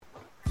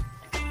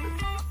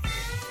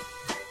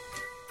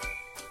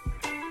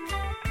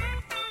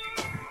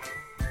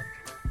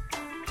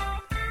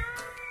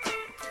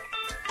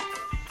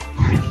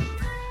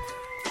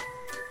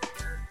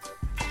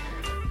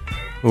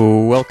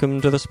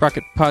Welcome to the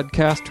Sprocket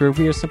Podcast, where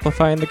we are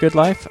simplifying the good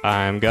life.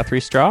 I'm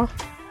Guthrie Straw.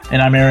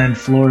 And I'm Aaron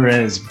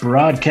Flores,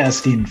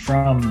 broadcasting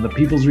from the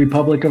People's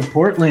Republic of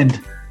Portland,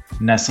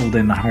 nestled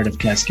in the heart of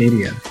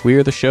Cascadia. We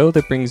are the show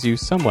that brings you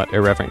somewhat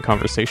irreverent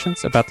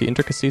conversations about the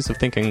intricacies of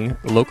thinking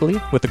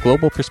locally with a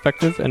global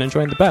perspective and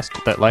enjoying the best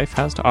that life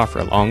has to offer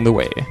along the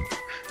way.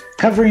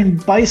 Covering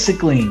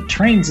bicycling,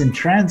 trains and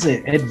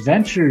transit,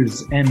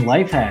 adventures, and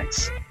life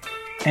hacks.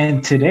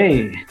 And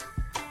today,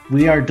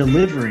 we are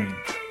delivering,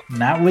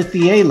 not with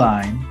the A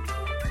line,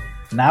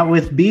 not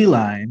with B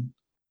line,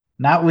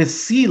 not with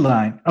C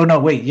line. Oh, no,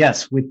 wait,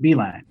 yes, with B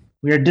line.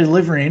 We are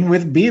delivering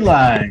with B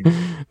line.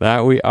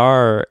 That we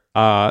are.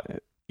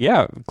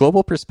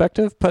 Global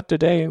perspective, but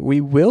today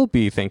we will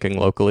be thinking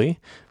locally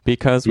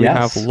because we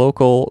have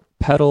local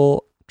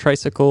pedal,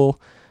 tricycle,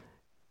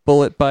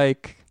 bullet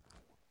bike,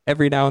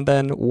 every now and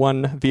then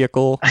one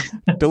vehicle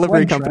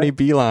delivery company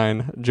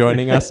Beeline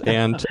joining us,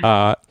 and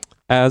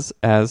as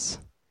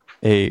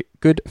a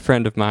good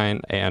friend of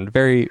mine and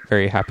very,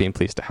 very happy and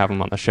pleased to have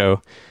him on the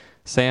show,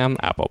 Sam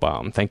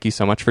Appelbaum. Thank you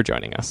so much for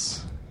joining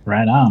us.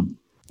 Right on.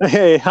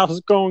 Hey, how's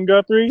it going,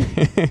 Guthrie?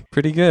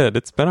 Pretty good.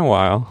 It's been a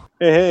while.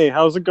 Hey,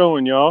 how's it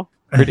going, y'all?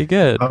 Pretty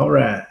good. All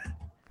right.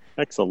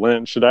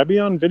 Excellent. Should I be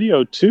on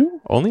video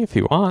too? Only if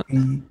you want.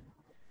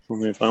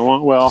 Only if I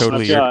want. Well,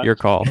 totally your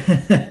call.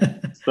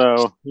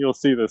 So you'll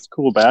see this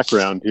cool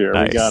background here.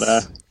 Nice. We got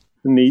a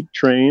neat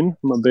train.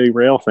 I'm a big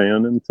rail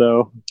fan, and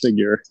so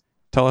figure.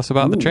 Tell us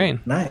about the train.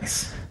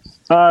 Nice.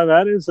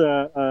 That is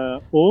a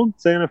old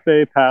Santa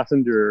Fe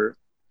passenger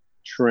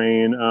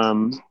train.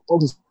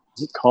 What was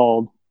it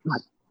called? I'm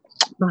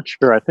not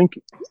sure. I think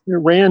it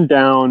ran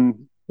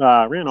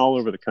all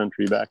over the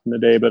country back in the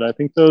day, but I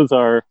think those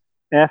are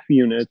F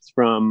units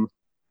from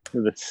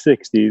the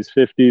 60s,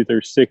 50s, or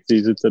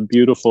 60s. It's a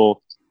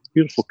beautiful,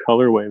 beautiful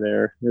colorway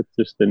there. It's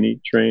just a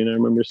neat train. I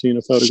remember seeing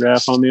a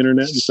photograph on the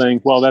internet and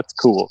saying, well, that's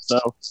cool. So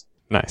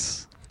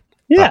nice.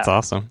 Yeah. That's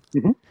awesome.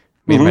 Mm-hmm.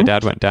 Me and my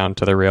dad went down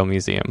to the Rail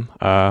Museum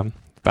about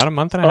a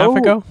month and a half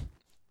ago.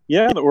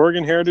 Yeah, the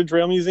Oregon Heritage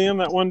Rail Museum,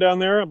 that one down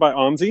there by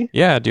OMSI.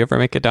 Yeah, do you ever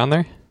make it down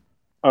there?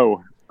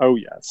 Oh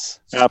yes,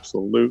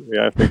 absolutely.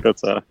 I think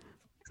that's a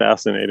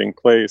fascinating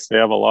place. They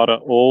got a lot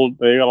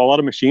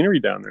of machinery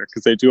down there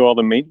because they do all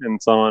the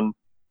maintenance on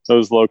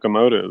those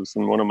locomotives.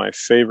 And one of my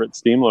favorite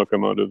steam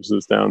locomotives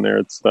is down there.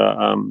 It's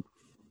the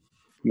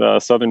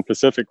Southern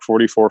Pacific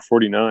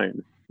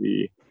 4449.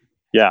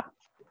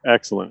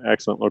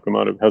 Excellent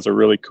locomotive. Has a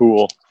really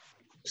cool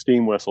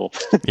steam whistle.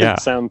 Yeah.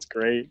 Sounds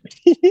great.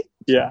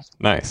 Yeah.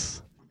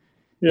 Nice.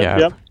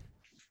 Yep.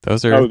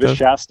 Those are the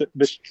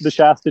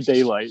Shasta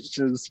Daylight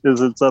is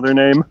its other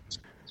name.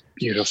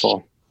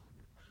 Beautiful.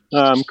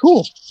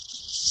 Cool.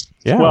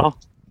 Yeah. Well,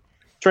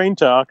 train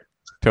talk.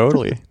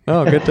 Totally.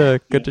 Oh, good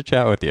to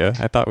chat with you.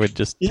 I thought we'd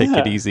just take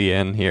it easy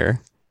in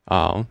here.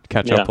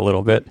 Catch up a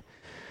little bit.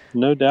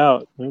 No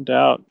doubt.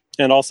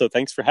 And also,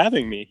 thanks for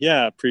having me.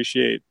 Yeah,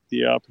 appreciate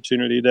the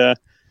opportunity to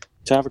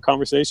have a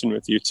conversation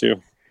with you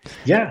too.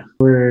 Yeah,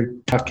 we're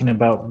talking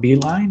about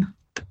Beeline.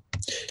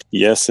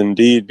 Yes,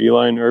 indeed.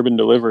 Beeline Urban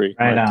Delivery.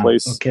 Right on.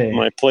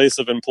 My place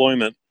of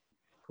employment.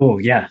 Cool.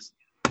 Yeah.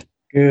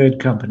 Good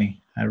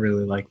company. I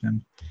really like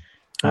them.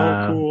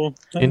 Cool.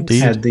 Thanks.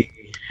 Indeed.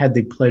 Had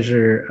the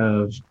pleasure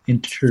of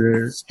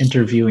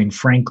interviewing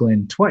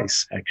Franklin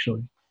twice,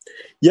 actually.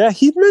 Yeah,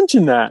 he'd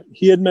mentioned that.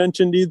 He had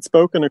mentioned he'd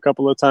spoken a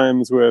couple of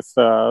times with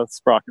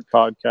Sprocket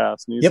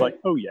Podcast, and he's like,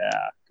 oh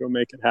yeah, go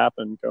make it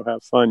happen. Go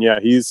have fun. Yeah,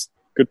 he's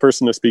a good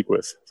person to speak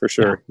with, for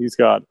sure. Yeah. He's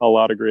got a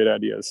lot of great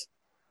ideas.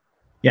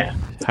 Yeah.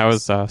 How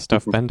has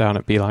stuff been down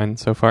at Beeline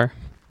so far?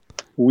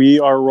 We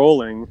are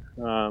rolling.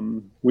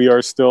 We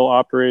are still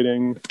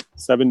operating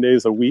 7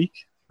 days a week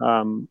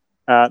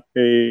at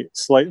a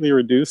slightly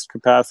reduced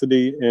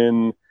capacity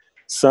in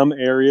some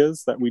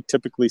areas that we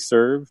typically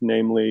serve,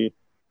 namely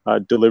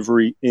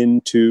delivery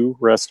into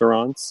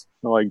restaurants,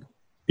 like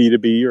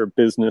B2B or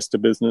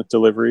business-to-business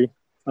delivery.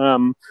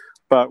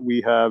 But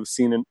we have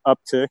seen an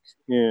uptick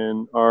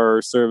in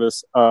our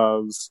service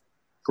of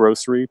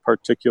grocery,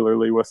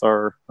 particularly with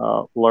our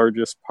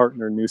largest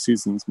partner, New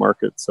Seasons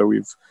Market. So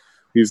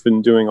we've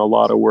been doing a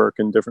lot of work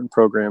in different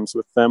programs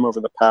with them over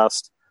the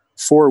past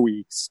 4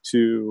 weeks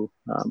to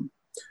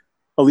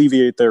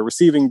alleviate their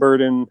receiving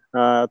burden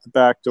at the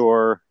back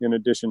door, in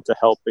addition to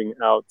helping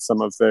out some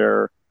of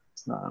their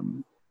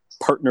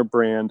partner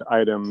brand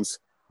items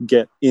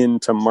get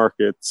into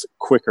markets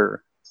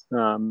quicker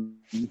than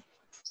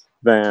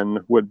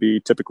would be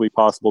typically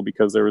possible,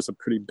 because there was a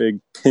pretty big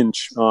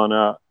pinch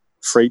on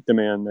freight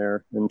demand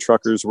there, and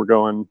truckers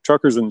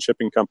and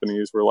shipping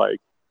companies were like,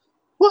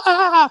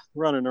 wah!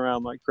 Running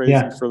around like crazy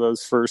for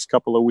those first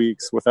couple of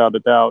weeks, without a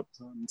doubt.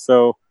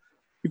 So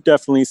we've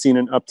definitely seen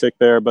an uptick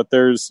there, but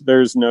there's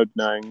no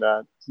denying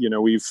that,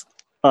 we've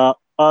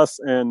us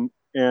and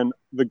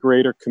the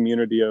greater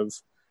community of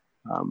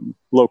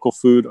local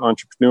food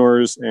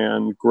entrepreneurs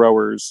and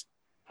growers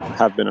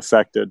have been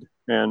affected,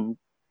 and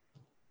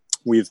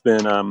we've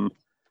been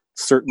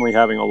certainly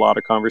having a lot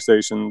of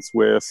conversations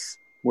with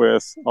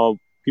all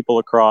people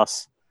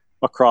across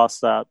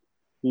that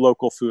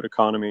local food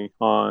economy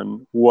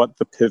on what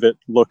the pivot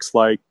looks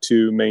like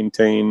to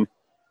maintain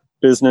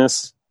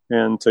business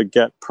and to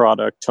get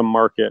product to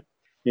market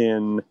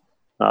in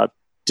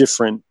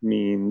different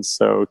means.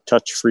 So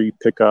touch-free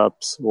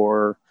pickups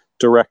or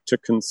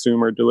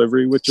direct-to-consumer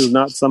delivery, which is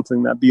not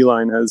something that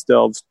Beeline has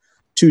delved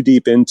too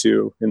deep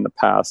into in the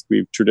past.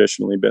 We've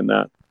traditionally been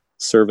that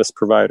service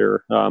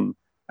provider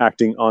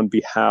acting on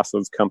behalf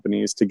of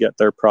companies to get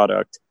their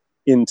product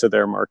into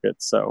their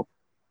markets. So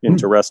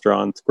into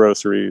restaurants,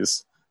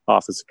 groceries,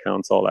 office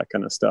accounts, all that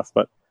kind of stuff,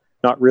 but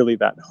not really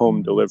that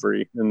home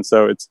delivery. And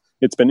so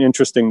it's been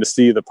interesting to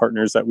see the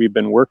partners that we've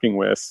been working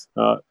with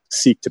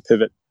seek to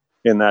pivot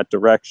in that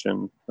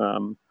direction.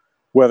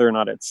 Whether or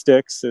not it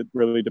sticks, it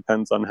really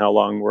depends on how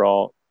long we're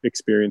all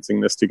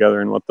experiencing this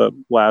together and what the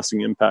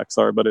lasting impacts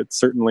are. But it's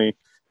certainly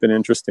been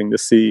interesting to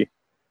see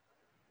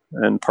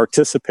and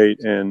participate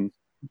in,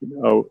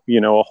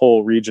 a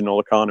whole regional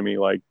economy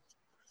like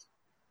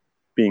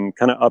being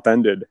kind of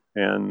upended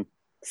and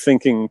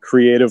thinking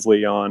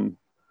creatively on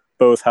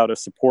both how to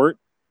support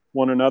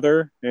one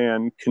another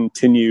and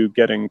continue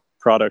getting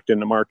product in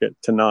the market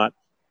to not,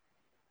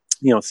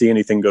 see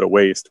anything go to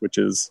waste, which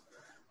is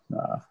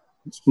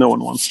no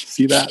one wants to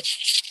see that.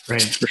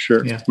 Right. For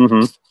sure. Yeah.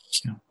 Mm-hmm.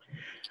 Yeah.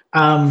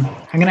 I'm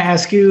going to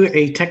ask you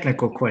a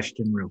technical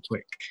question real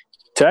quick.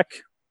 Tech?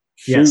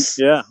 Yes.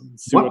 Yeah.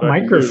 What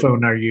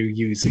microphone are you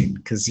using?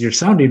 Because you're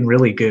sounding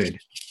really good.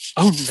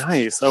 Oh,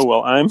 nice. Oh,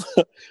 well,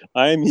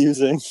 I'm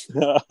using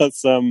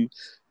some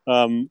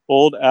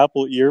old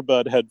Apple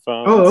earbud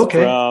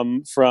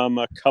headphones from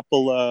a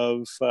couple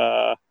of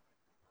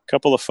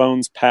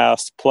phones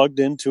past, plugged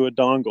into a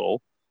dongle,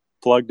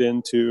 plugged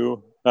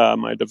into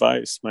my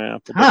device, my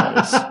Apple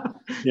device.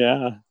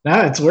 Yeah.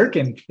 No, it's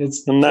working.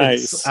 It's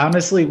nice. It's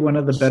honestly one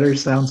of the better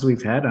sounds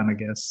we've had on a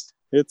guest.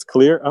 It's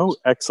clear. Oh,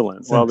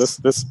 excellent. Well,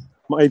 this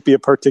might be a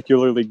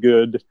particularly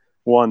good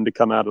one to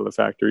come out of the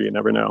factory. You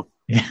never know.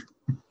 Yeah.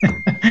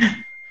 Yeah.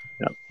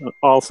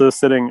 Also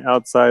sitting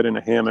outside in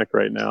a hammock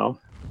right now.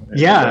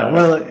 Yeah,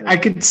 well, I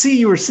could see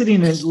you were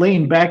sitting and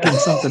laying back in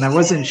something. I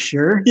wasn't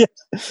sure. Yeah,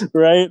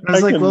 right. I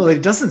was well,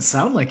 it doesn't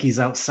sound like he's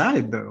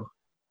outside, though.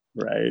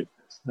 Right.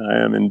 I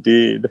am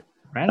indeed.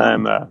 Right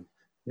I'm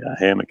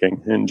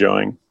hammocking,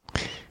 enjoying.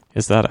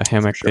 Is that a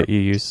hammock that you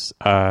use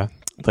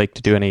like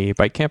to do any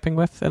bike camping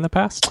with in the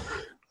past?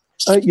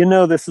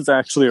 This is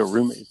actually a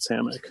roommate's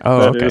hammock.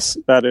 Oh, okay.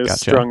 That is Gotcha.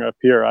 strung up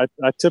here. I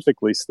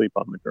typically sleep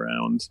on the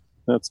ground.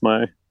 That's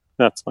my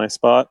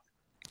spot.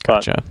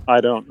 Gotcha.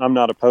 But I'm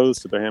not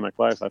opposed to the hammock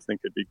life. I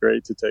think it'd be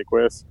great to take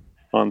with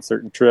on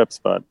certain trips,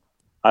 but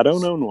I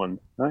don't own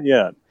one. Not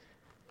yet.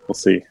 We'll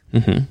see.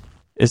 Mm-hmm.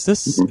 Is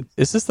this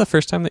the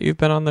first time that you've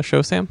been on the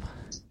show, Sam?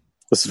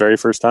 This is the very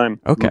first time.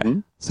 Okay.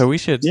 Mm-hmm. So we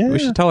should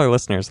tell our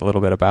listeners a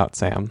little bit about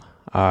Sam.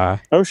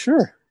 Oh,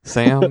 sure.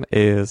 Sam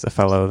is a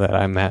fellow that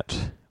I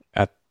met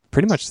at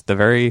pretty much the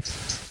very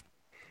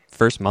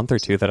first month or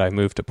two that I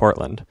moved to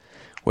Portland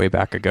way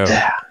back ago.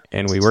 Yeah.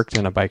 And we worked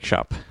in a bike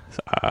shop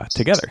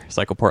together,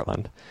 Cycle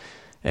Portland.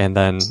 And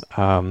then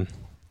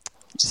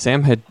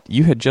Sam,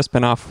 you had just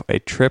been off a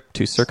trip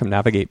to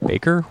circumnavigate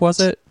Baker, was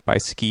it? By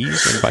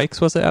skis and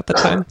bikes, was it at the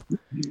time?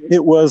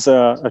 It was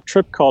a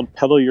trip called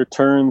Pedal Your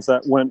Turns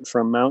that went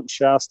from Mount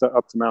Shasta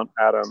up to Mount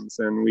Adams.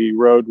 And we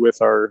rode with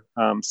our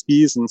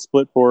skis and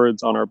split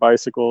boards on our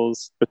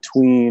bicycles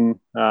between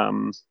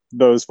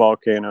those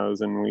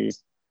volcanoes. And we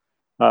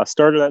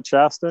started at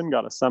Shasta and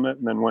got a summit,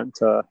 and then went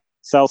to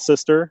South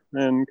Sister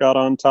and got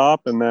on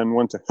top, and then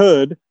went to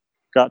Hood,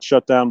 got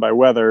shut down by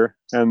weather,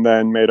 and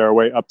then made our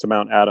way up to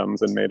Mount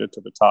Adams and made it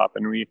to the top.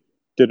 And we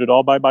did it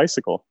all by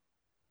bicycle.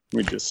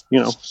 We just,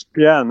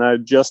 and I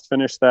just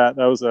finished that.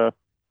 That was a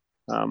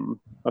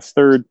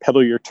third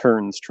Pedal Your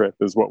Turns trip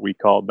is what we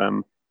called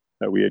them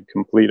that we had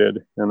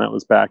completed. And that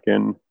was back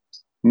in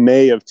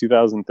May of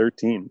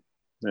 2013.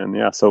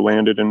 And so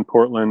landed in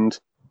Portland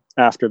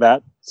after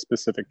that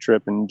specific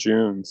trip in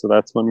June. So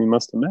that's when we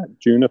must have met,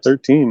 June of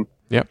 13.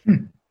 Yep.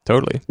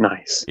 Totally.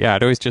 Nice. Yeah,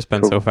 I'd always just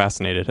been so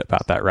fascinated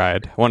about that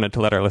ride. I wanted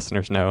to let our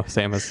listeners know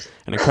Sam is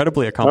an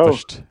incredibly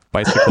accomplished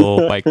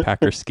bicycle, bike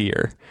packer,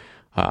 skier.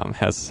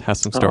 Has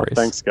some stories.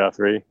 Thanks,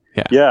 Guthrie.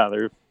 Yeah.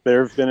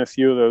 There have been a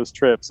few of those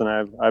trips, and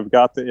I've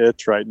got the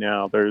itch right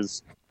now.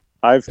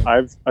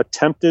 I've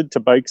attempted to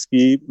bike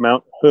ski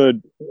Mount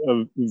Hood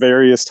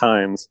various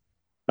times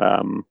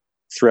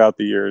throughout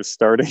the years,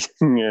 starting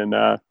in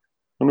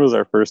when was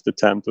our first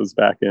attempt? It was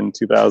back in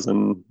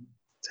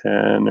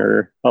 2010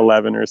 or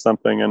 11 or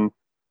something, and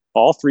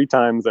all three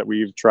times that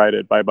we've tried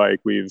it by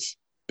bike, we've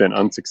been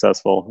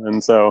unsuccessful.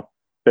 And so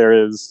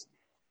I've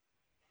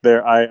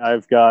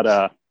got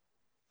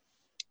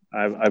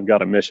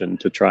a mission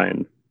to try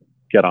and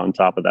get on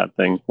top of that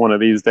thing one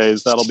of these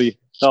days. That'll be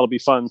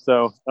fun.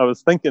 So I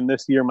was thinking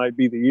this year might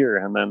be the year,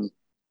 and then,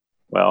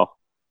 well,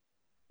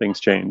 things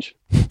change.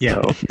 Yeah.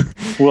 So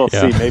we'll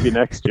see. Maybe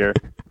next year.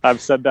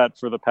 I've said that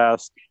for the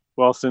past,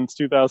 since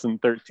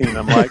 2013.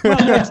 I'm like,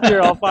 next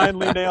year I'll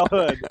finally nail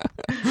Hood.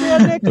 Yeah,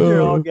 next year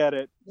I'll get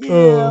it.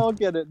 Yeah, I'll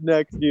get it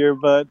next year.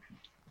 But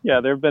yeah,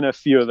 there have been a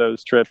few of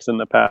those trips in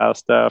the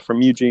past,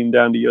 from Eugene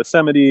down to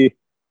Yosemite,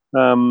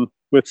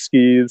 with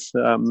skis.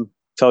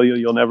 Tell you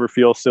you'll never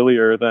feel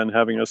sillier than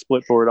having a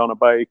split board on a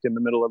bike in the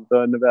middle of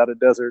the Nevada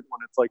desert when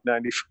it's like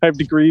 95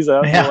 degrees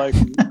out. Yeah. You're like,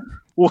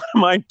 what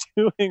am I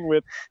doing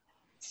with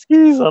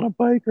skis on a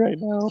bike right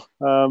now?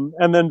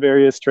 And then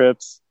various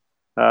trips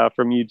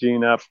from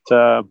Eugene up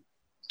to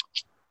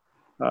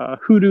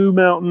Hoodoo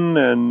Mountain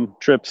and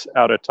trips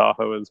out of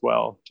Tahoe as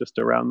well, just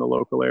around the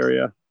local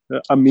area.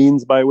 A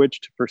means by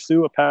which to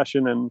pursue a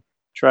passion and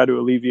try to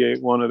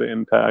alleviate one of the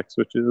impacts,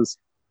 which is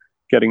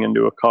getting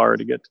into a car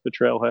to get to the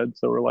trailhead.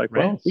 So we're like,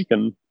 well, if we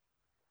can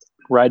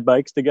ride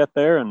bikes to get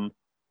there and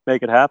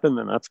make it happen,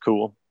 then that's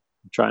cool.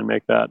 Try and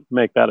make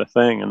that a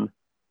thing. And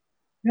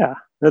yeah,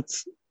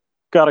 it's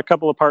got a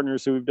couple of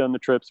partners who we've done the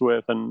trips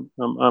with, and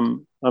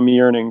I'm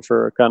yearning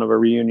for kind of a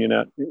reunion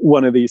at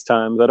one of these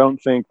times. I don't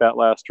think that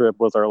last trip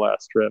was our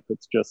last trip.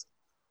 It's just,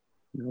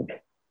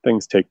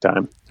 things take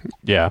time.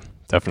 Yeah,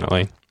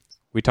 definitely.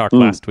 We talked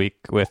last week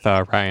with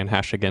Ryan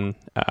Hashigan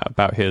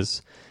about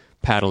his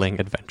paddling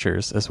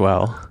adventures as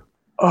well.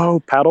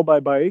 Oh, paddle by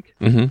bike?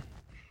 Mm-hmm.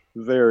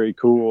 Very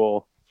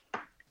cool.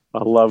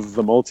 I love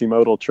the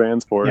multimodal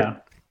transport.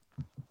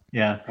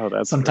 Yeah. Oh,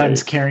 that's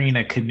sometimes great. Carrying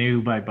a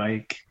canoe by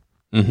bike.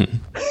 Mm-hmm.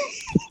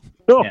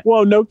 Oh, yeah.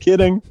 Whoa, no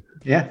kidding.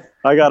 Yeah.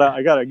 I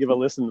gotta give a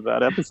listen to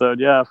that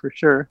episode. Yeah, for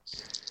sure.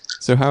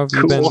 So how have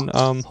you been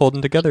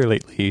holding together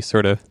lately?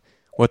 Sort of,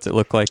 what's it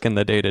look like in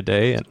the day to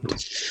day, and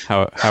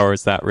how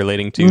is that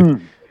relating to,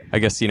 I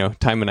guess,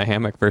 time in a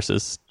hammock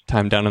versus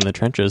time down in the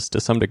trenches to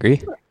some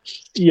degree?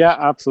 Yeah,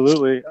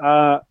 absolutely.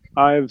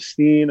 I've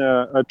seen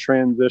a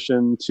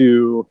transition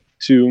to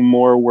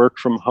more work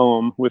from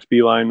home with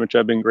Beeline, which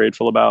I've been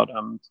grateful about.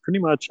 I'm pretty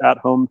much at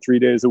home 3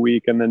 days a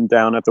week and then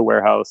down at the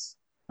warehouse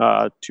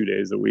 2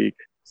 days a week.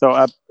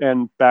 So,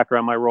 and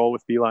background, my role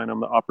with Beeline,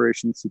 I'm the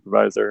operations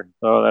supervisor.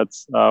 So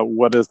that's,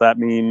 what does that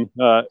mean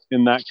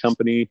in that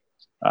company?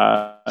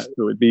 It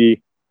would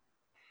be,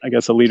 I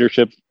guess, a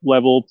leadership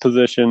level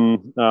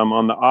position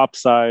on the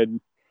ops side,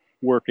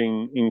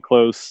 working in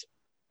close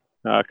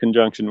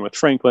conjunction with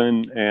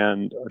Franklin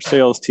and our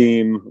sales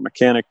team,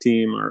 mechanic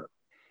team, or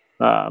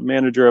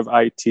manager of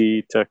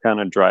IT to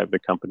kind of drive the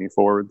company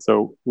forward.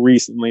 So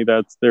recently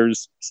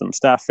there's some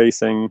staff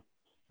facing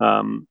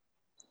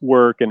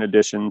work in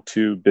addition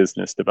to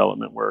business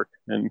development work,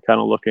 and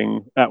kind of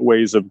looking at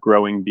ways of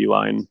growing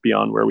Beeline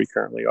beyond where we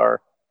currently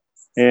are.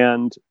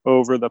 And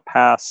over the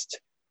past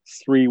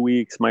 3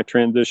 weeks, my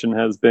transition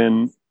has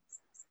been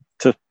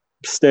to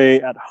stay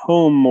at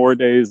home more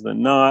days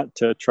than not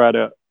to try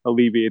to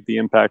alleviate the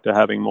impact of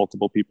having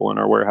multiple people in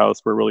our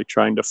warehouse. We're really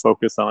trying to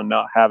focus on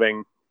not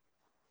having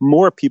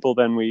more people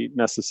than we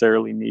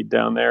necessarily need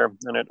down there.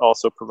 And it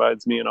also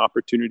provides me an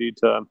opportunity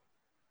to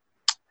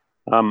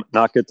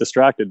not get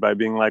distracted by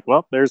being like,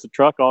 well, there's a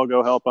truck, I'll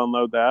go help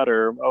unload that,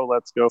 or, oh,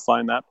 let's go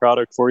find that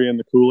product for you in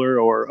the cooler,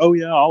 or, oh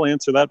yeah, I'll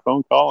answer that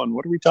phone call, and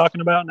what are we talking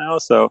about now?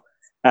 So,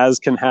 as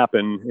can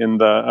happen in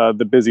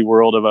the busy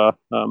world of a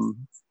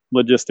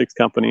logistics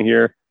company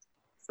here.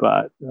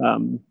 But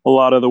a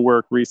lot of the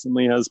work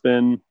recently has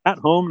been at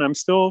home, and I'm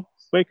still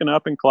waking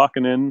up and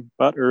clocking in,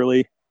 but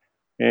early,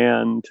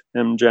 and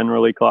am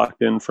generally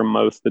clocked in for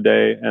most of the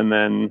day, and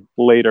then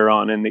later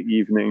on in the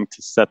evening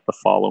to set the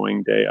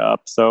following day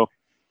up. So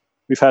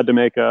we've had to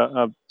make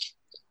a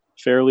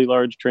fairly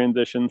large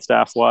transition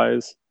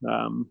staff-wise.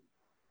 All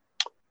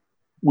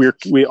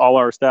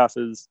our staff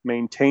is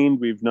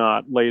maintained. We've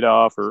not laid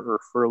off or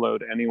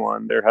furloughed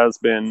anyone. There has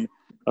been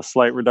a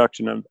slight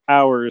reduction of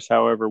hours.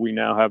 However, we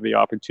now have the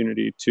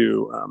opportunity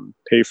to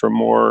pay for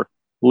more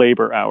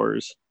labor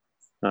hours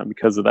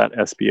because of that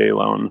SBA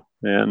loan.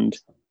 And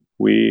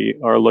we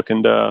are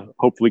looking to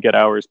hopefully get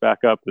hours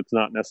back up. It's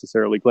not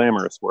necessarily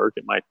glamorous work.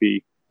 It might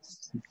be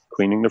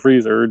cleaning the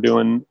freezer,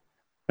 doing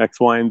X,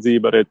 Y, and Z,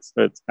 but it's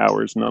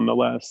hours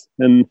nonetheless.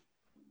 And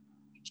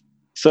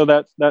so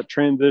that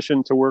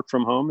transition to work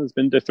from home has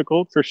been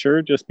difficult for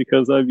sure, just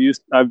because I've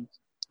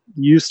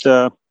used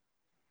to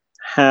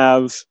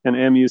have and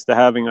am used to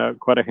having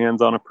quite a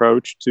hands-on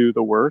approach to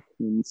the work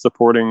and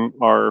supporting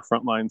our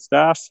frontline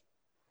staff,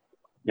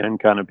 and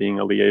kind of being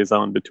a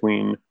liaison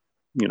between,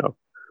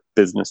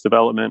 business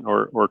development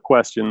or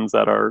questions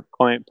that our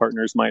client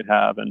partners might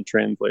have, and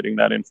translating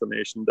that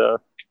information to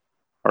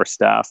our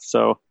staff.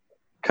 So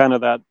kind of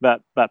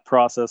that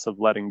process of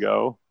letting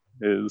go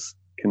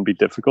can be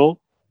difficult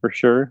for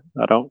sure.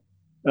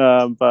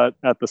 But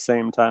at the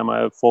same time, I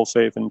have full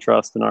faith and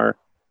trust in our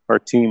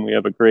team. We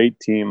have a great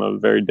team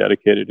of very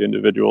dedicated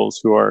individuals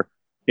who are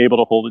able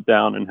to hold it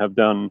down and have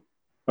done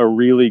a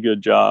really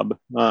good job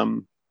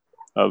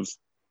of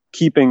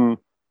keeping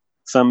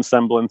some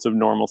semblance of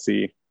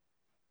normalcy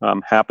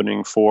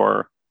happening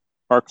for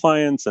our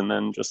clients, and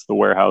then just the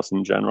warehouse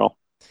in general.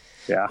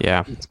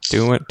 Yeah.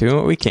 Doing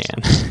what we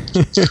can.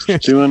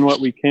 Doing what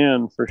we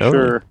can for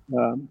sure.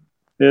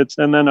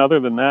 And then other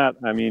than that,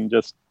 I mean,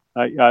 just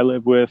I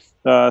live with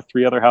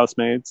 3 other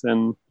housemates,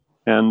 and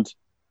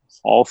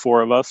all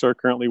 4 of us are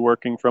currently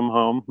working from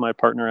home. My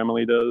partner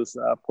Emily does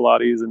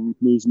Pilates and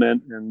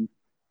movement, and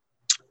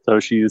so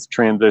she's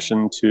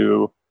transitioned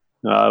to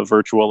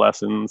virtual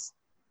lessons.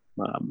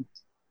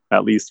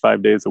 at least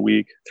 5 days a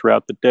week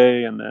throughout the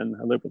day. And then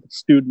I live with a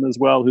student as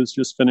well who's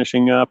just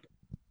finishing up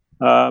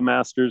a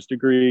master's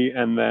degree.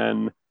 And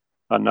then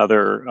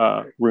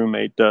another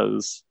roommate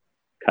does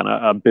kind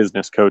of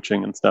business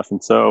coaching and stuff.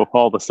 And so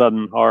all of a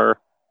sudden our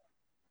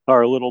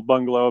little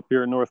bungalow up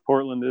here in North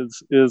Portland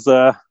is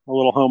a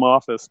little home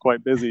office,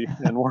 quite busy,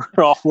 and we're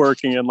all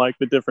working in like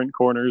the different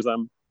corners.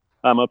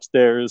 I'm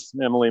upstairs.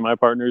 Emily, my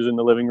partner's in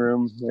the living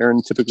room.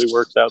 Erin typically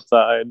works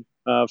outside,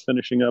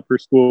 finishing up her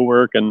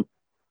schoolwork, and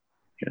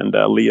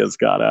Leah's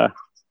got a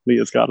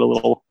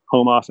little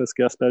home office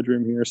guest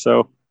bedroom here.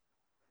 So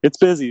it's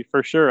busy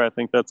for sure. I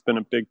think that's been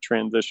a big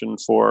transition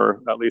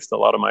for at least a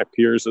lot of my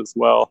peers as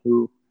well,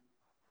 who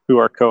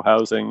are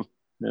co-housing.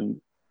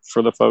 And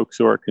for the folks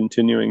who are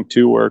continuing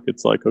to work,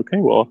 it's like, okay,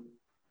 well,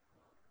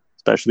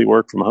 especially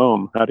work from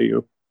home, how do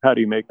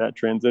you make that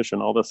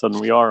transition? All of a sudden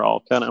we are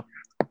all kind of,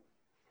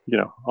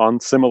 on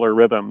similar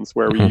rhythms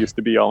where we used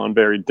to be all on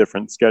very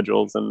different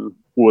schedules and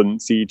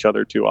wouldn't see each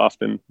other too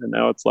often. And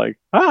now it's like,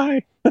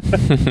 hi,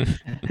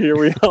 here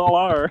we all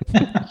are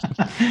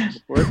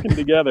working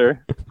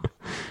together.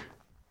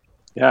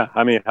 Yeah.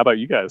 I mean, how about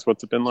you guys?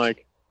 What's it been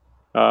like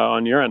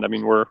on your end? I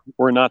mean,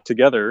 we're not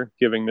together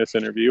giving this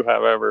interview.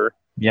 However,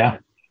 yeah,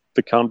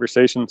 the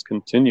conversations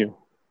continue.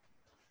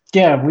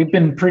 Yeah, we've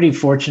been pretty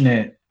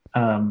fortunate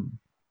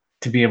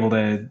to be able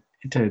to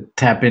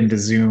tap into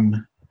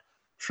Zoom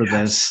for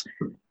this.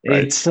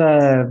 Right.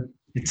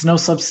 It's no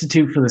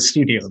substitute for the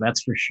studio,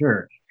 that's for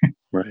sure.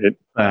 Right.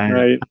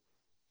 Right.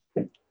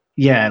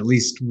 Yeah, at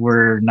least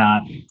we're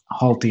not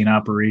halting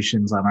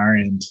operations on our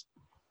end.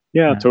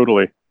 Yeah,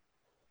 totally.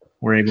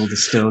 We're able to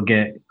still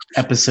get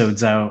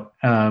episodes out.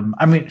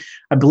 I mean,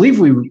 I believe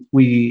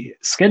we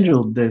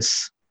scheduled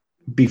this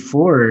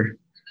before,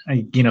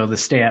 the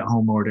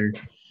stay-at-home order.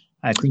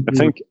 I think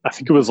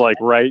it was like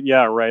right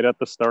at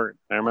the start.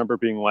 I remember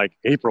being like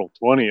April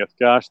 20th.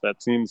 Gosh,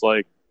 that seems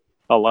like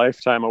a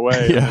lifetime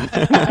away.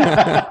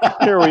 Yeah.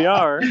 Here we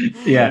are.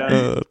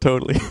 Yeah,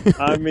 totally.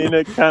 I mean,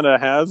 it kind of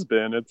has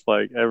been. It's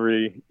like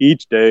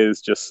each day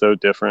is just so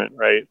different,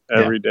 right?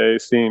 Every day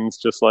seems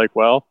just like,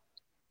 well,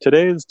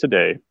 today is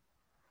today,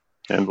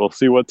 and we'll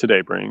see what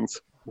today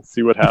brings. We'll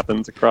see what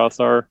happens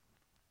across our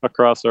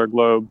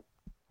globe.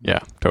 Yeah,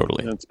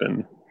 totally. It's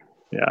been,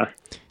 yeah.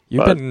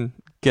 You've been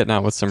getting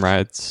out with some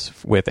rides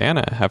with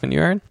Anna, haven't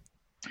you, Aaron?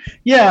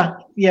 Yeah,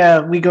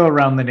 we go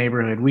around the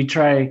neighborhood. We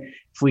try,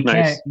 if we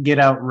can't get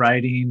out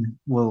riding,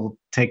 we'll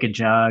take a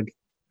jog.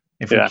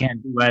 If we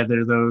can't do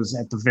either of those,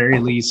 at the very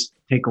least,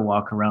 take a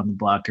walk around the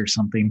block or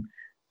something.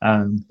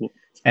 And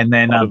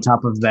then on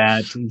top of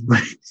that,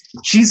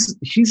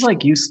 she's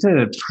like used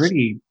to a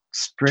pretty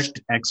strict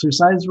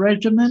exercise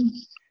regimen.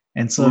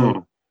 And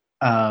so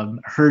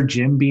her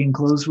gym being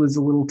closed was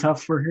a little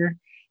tough for her.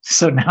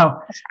 So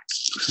now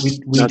we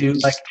do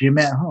like gym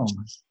at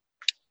home.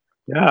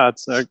 Yeah,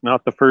 it's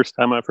not the first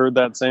time I've heard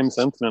that same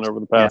sentiment over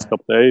the past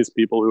couple of days.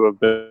 People who have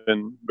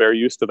been very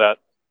used to that,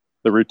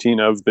 the routine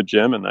of the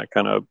gym and that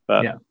kind of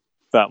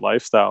that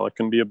lifestyle, it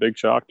can be a big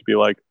shock to be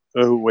like,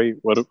 oh wait,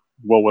 what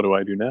do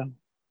I do now?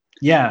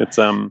 Yeah, it's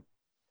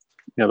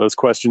those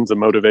questions of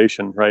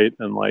motivation, right?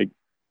 And like,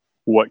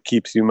 what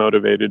keeps you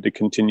motivated to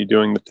continue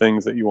doing the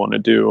things that you want to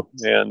do?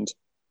 And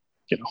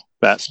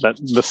that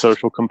the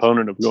social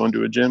component of going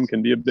to a gym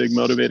can be a big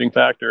motivating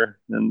factor.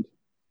 And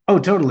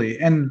totally.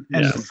 And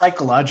the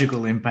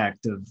psychological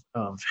impact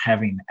of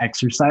having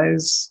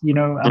exercise,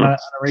 on a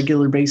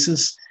regular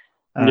basis.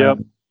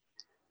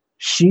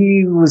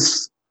 She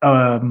was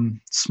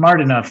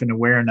smart enough and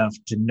aware enough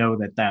to know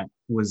that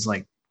was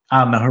like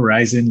on the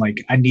horizon.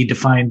 Like, I need to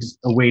find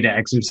a way to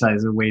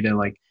exercise, a way to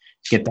like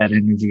get that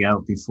energy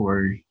out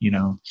before,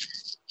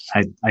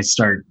 I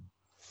start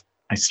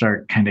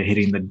kind of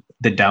hitting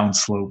the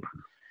downslope.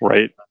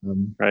 Right.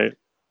 Right.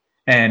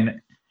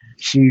 And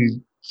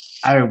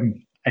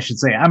I should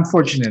say I'm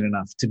fortunate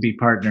enough to be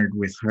partnered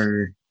with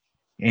her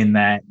in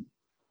that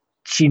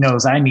she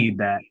knows I need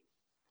that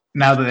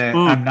now that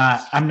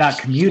I'm not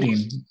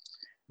commuting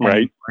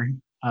anymore,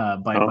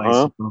 by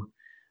bicycle.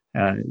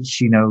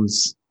 She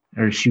knows,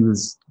 or she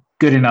was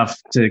good enough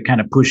to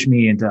kind of push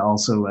me into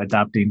also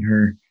adopting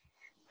her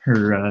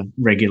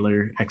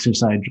regular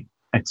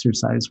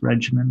exercise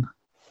regimen.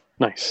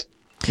 Nice.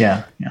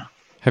 Yeah.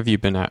 Have you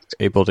been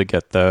able to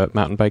get the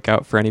mountain bike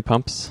out for any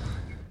pumps?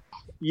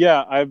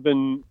 Yeah, I've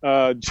been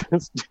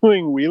just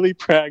doing wheelie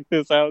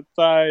practice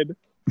outside.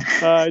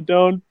 I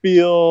don't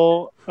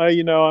feel, I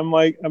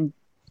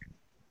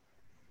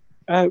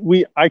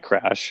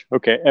crash.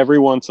 Okay, every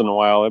once in a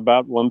while,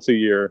 about once a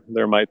year,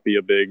 there might be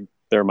a big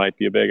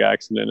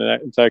accident,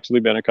 and it's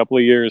actually been a couple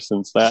of years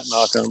since that.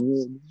 Knock on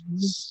wood.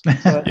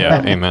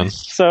 Yeah, amen.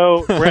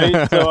 So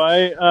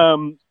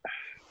I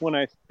when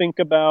I think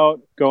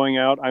about going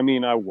out, I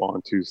mean, I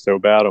want to so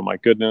bad. Oh my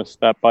goodness,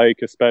 that bike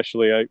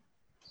especially,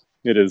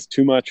 it is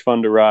too much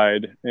fun to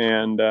ride,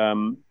 and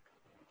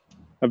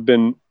I've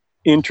been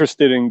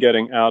interested in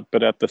getting out,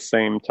 but at the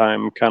same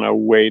time, kind of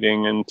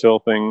waiting until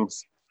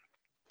things.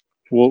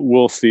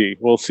 We'll see.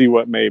 We'll see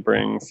what May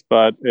brings,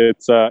 but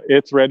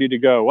it's ready to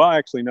go. Well,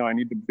 actually, no, I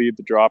need to bleed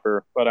the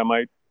dropper, but I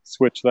might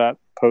switch that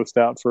post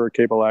out for a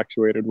cable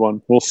actuated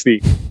one. We'll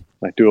see.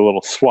 Might do a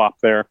little swap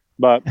there,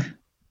 but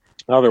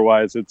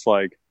otherwise it's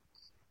like,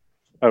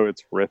 oh,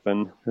 it's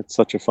ripping. It's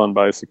such a fun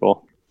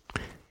bicycle.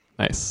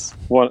 Nice.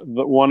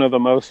 One of the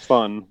most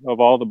fun of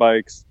all the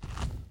bikes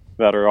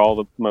that are all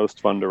the most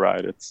fun to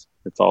ride. It's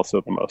also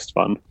the most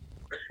fun.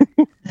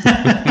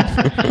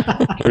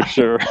 For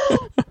sure.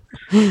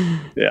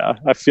 Yeah,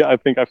 I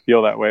think I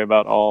feel that way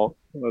about all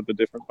of the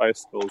different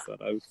bicycles that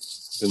I've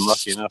been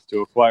lucky enough to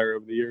acquire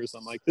over the years.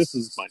 I'm like, this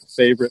is my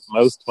favorite,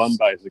 most fun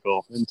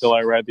bicycle, until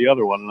I ride the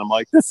other one, and I'm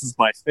like, this is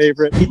my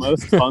favorite,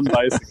 most fun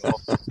bicycle.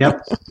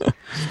 Yep.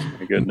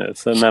 My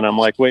goodness. And then I'm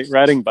like, wait,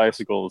 riding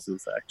bicycles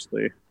is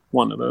actually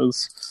one of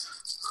those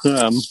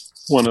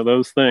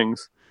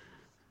things.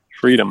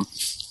 Freedom.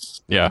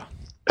 Yeah.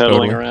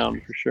 Pedaling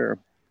around for sure.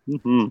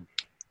 Mm-hmm.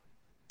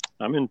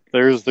 I mean,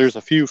 there's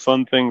a few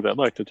fun things I'd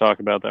like to talk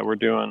about that we're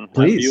doing.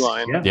 Please.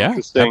 Beeline. Yeah,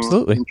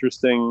 absolutely.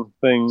 Interesting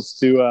things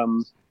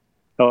to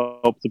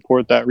help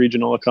support that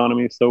regional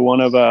economy. So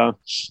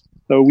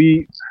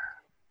we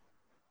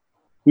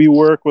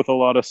work with a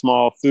lot of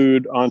small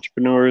food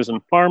entrepreneurs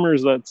and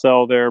farmers that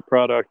sell their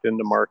product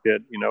into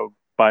market,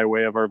 by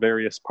way of our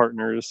various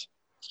partners,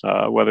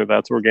 whether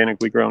that's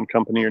Organically Grown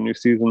Company or New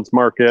Seasons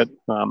Market.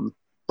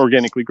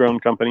 Organically Grown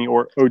Company,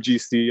 or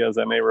OGC as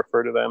I may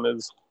refer to them,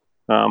 is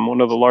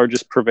one of the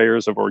largest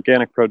purveyors of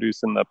organic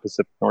produce in the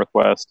Pacific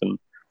Northwest. And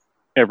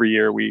every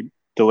year we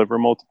deliver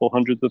multiple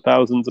hundreds of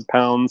thousands of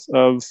pounds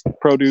of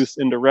produce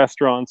into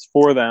restaurants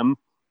for them.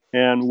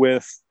 And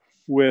with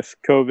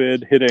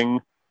COVID hitting,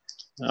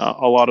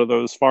 a lot of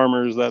those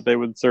farmers that they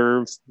would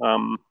serve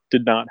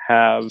did not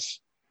have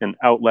an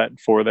outlet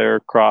for their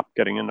crop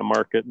getting into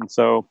market. And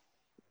so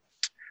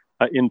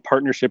in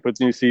partnership with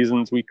New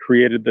Seasons, we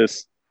created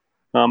this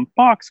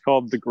box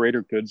called the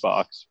Greater Good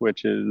Box,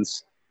 which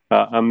is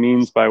a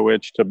means by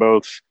which to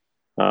both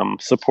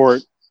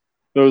support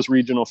those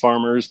regional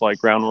farmers like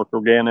Groundwork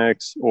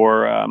Organics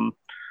or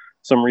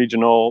some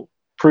regional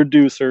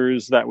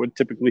producers that would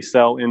typically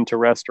sell into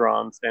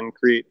restaurants, and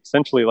create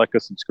essentially like a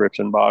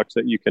subscription box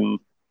that you can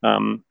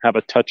have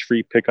a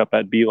touch-free pickup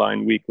at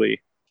Beeline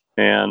weekly.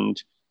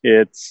 And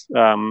it's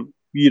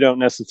you don't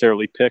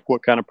necessarily pick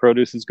what kind of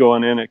produce is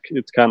going in.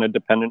 It's kind of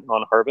dependent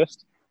on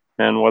harvest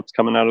and what's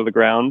coming out of the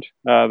ground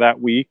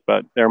that week.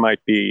 But there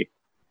might be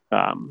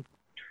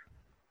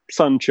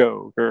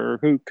sunchoke, or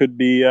who could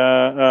be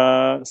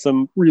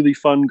some really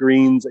fun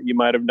greens that you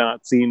might have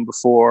not seen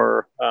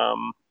before,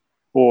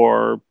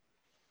 or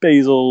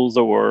basils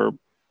or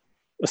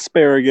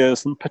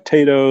asparagus and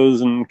potatoes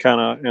and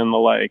the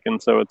like.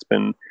 And so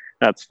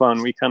that's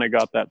fun. We kind of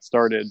got that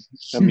started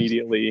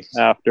immediately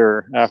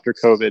after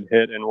COVID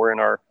hit, and we're in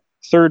our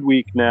third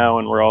week now,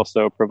 and we're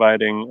also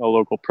providing a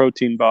local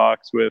protein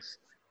box with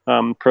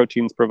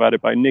proteins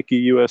provided by Nikki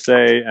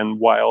USA and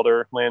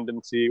Wilder Land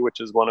and Sea, which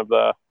is one of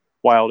the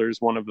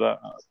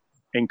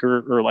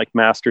anchor or like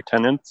master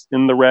tenants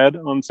in the Red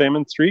on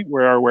Salmon Street,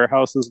 where our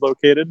warehouse is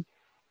located.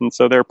 And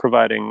so they're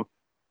providing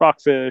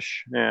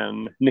rockfish,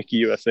 and Nikki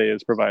USA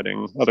is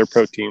providing other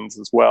proteins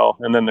as well.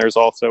 And then there's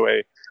also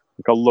a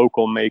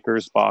local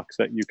makers box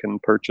that you can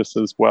purchase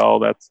as well.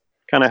 That's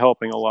kind of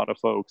helping a lot of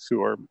folks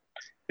who are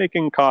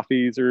making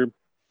coffees or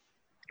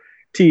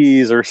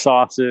teas or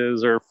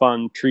sauces or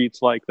fun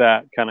treats like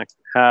that, kind of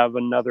have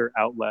another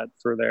outlet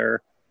for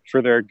their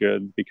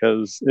good,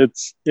 because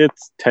it's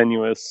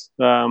tenuous.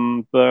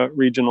 The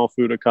regional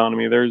food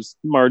economy, there's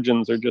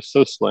margins are just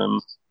so slim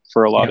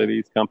for a lot of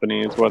these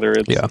companies, whether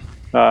it's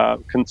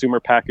consumer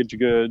packaged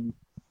good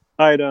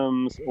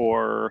items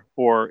or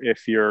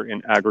if you're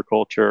in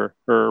agriculture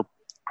or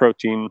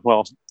protein,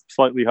 well,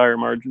 slightly higher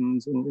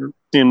margins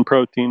in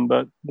protein,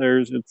 but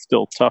it's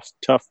still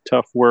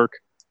tough work.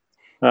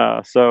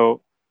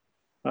 So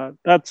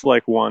that's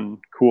like one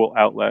cool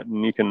outlet,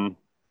 and you can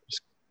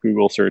just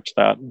Google search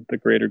that, the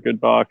Greater Good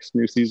Box,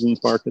 New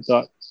Seasons Market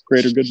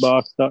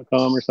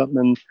greatergoodbox.com or something,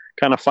 and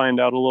kind of find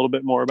out a little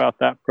bit more about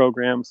that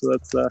program. So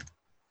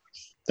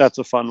that's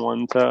a fun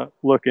one to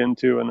look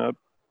into, and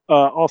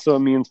also a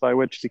means by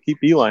which to keep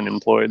Beeline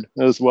employed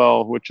as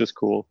well, which is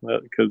cool,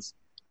 because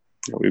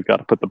we've got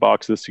to put the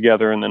boxes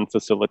together and then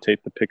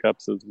facilitate the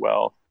pickups as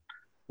well.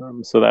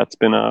 So that's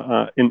been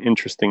an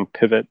interesting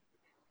pivot.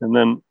 And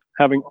then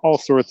having all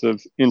sorts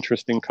of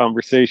interesting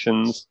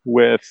conversations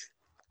with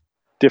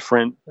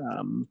different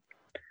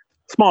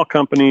small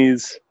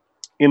companies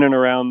in and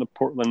around the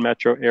Portland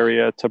metro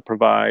area to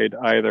provide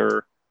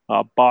either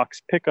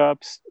box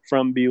pickups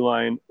from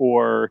Beeline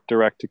or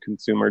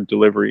direct-to-consumer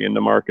delivery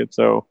into market.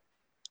 So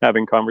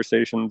having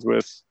conversations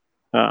with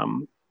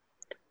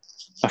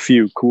a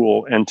few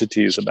cool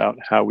entities about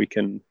how we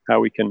can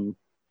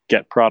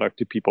get product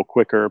to people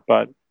quicker,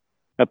 but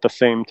at the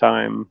same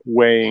time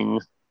weighing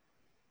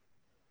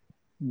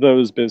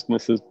those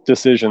businesses'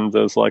 decisions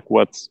as like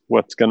what's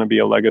going to be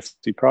a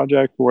legacy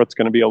project, or what's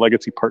going to be a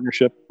legacy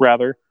partnership,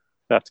 rather,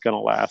 that's going to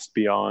last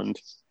beyond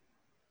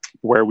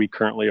where we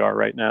currently are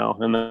right now.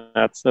 And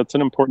that's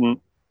an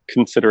important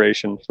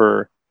consideration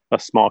for a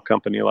small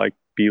company like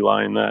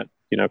Beeline, that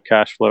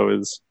cash flow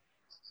is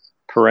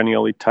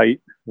perennially tight.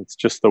 It's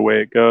just the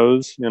way it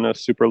goes in a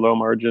super low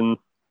margin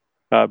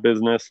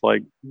business,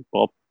 like,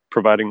 well,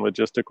 providing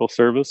logistical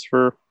service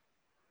for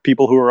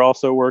people who are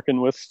also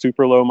working with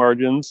super low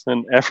margins.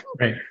 And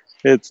Right.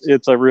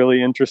 it's a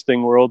really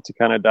interesting world to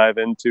kind of dive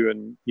into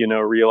and,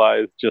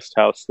 realize just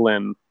how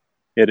slim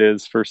it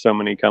is for so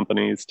many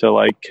companies to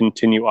like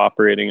continue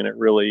operating. And it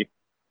really,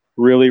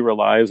 really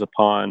relies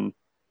upon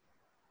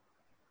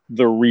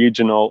the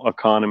regional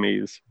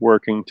economies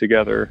working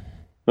together,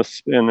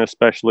 and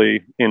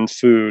especially in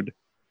food.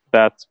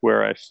 That's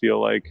where I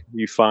feel like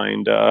you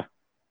find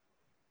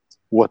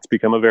what's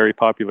become a very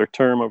popular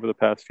term over the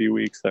past few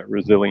weeks, that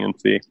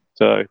resiliency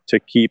to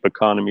keep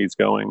economies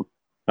going.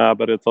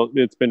 But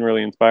it's been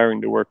really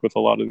inspiring to work with a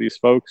lot of these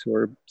folks who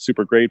are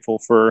super grateful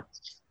for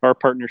our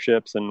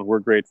partnerships, and we're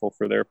grateful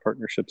for their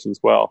partnerships as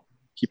well,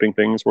 keeping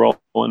things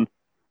rolling.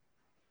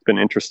 It's been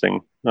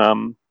interesting.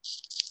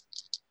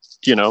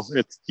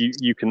 It's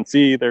you can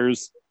see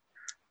there's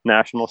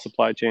national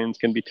supply chains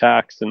can be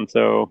taxed, and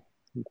so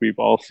we've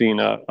all seen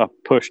a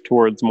push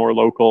towards more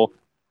local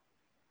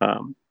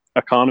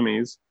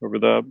economies over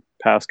the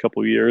past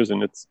couple of years,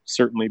 and it's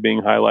certainly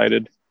being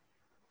highlighted.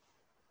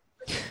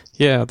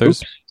 Yeah,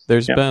 there's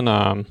been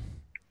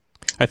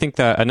I think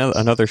that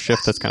another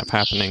shift that's kind of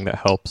happening that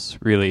helps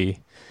really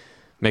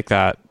make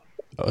that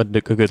a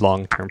good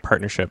long-term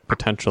partnership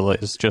potential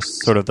is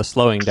just sort of the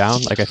slowing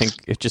down. Like, I think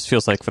it just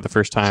feels like for the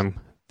first time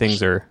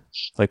things are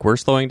like we're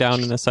slowing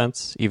down in a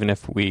sense, even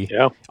if we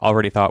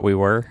already thought we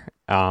were.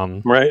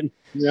 Right.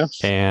 Yeah.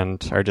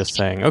 And are just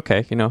saying,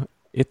 okay,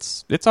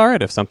 it's all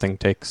right if something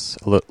takes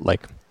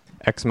like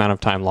X amount of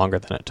time longer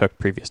than it took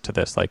previous to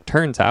this. Like,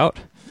 turns out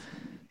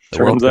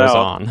the world goes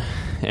on,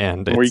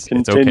 and we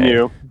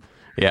continue. It's okay.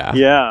 Yeah.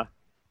 Yeah.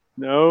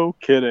 No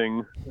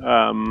kidding.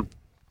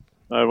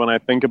 When I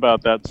think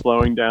about that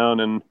slowing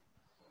down, and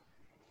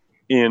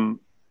in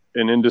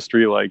an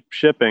industry like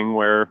shipping,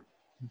 where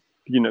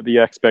the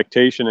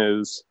expectation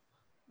is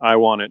I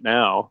want it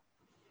now,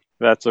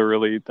 that's a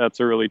really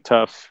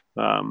tough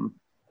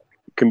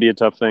can be a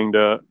tough thing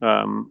to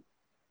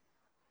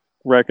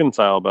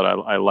reconcile, but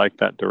I like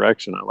that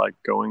direction. I like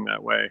going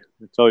that way.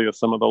 I tell you,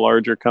 some of the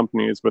larger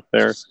companies with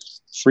their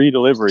free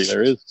delivery,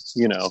 there is,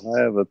 I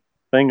have a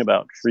thing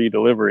about free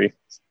delivery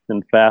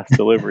and fast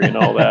delivery and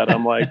all that.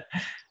 I'm like,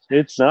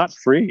 it's not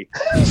free.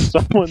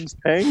 Someone's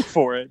paying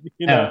for it,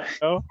 you got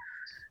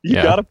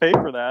to pay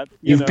for that.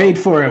 You've paid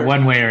for it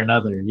one way or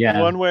another.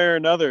 Yeah. One way or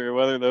another,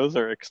 whether those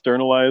are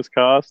externalized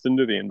costs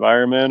into the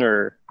environment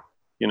or,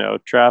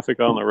 traffic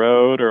on the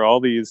road or all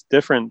these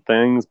different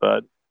things.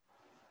 But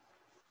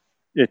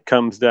it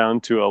comes down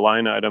to a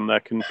line item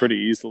that can pretty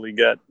easily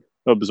get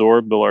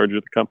absorbed the larger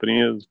the company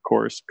is, of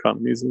course,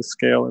 economies of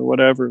scale or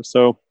whatever.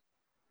 So,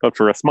 but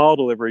for a small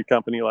delivery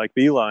company like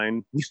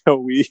Beeline,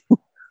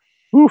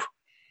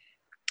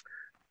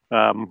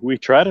 we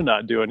try to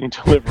not do any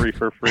delivery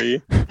for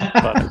free.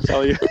 But I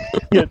tell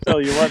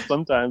you what,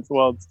 sometimes,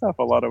 it's tough.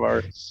 A lot of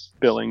our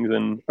billings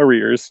and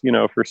arrears,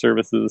 for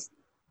services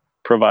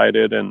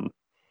provided, and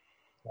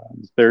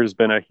there's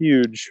been a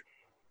huge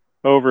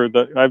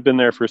I've been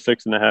there for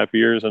 6.5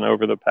 years, and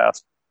over the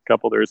past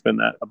couple, there's been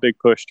a big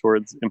push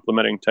towards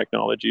implementing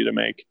technology to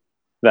make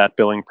that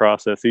billing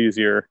process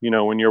easier.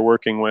 When you're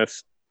working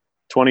with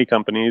 20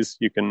 companies,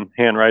 you can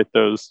handwrite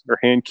those or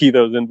hand key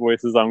those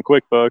invoices on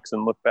QuickBooks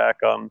and look back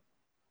on,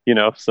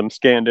 some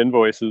scanned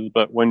invoices.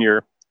 But when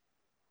you're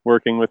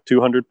working with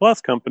 200 plus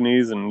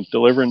companies and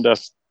delivering to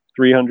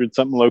 300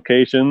 something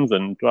locations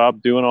and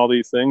doing all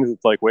these things,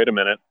 it's like, wait a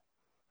minute.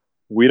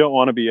 We don't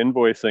want to be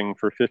invoicing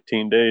for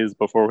 15 days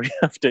before we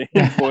have to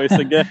invoice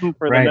again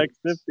for the next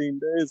 15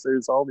 days.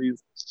 There's all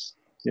these.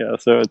 Yeah.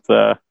 So it's,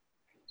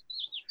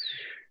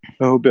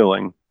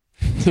 billing.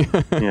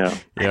 Yeah.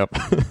 Yep.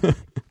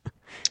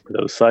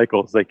 Those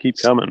cycles, they keep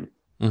coming.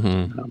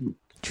 Mm-hmm.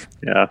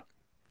 Yeah.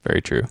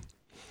 Very true.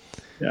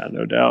 Yeah,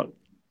 no doubt.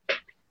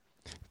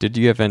 Did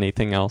you have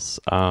anything else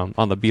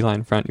on the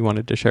Beeline front you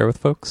wanted to share with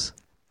folks?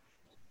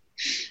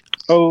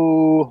 We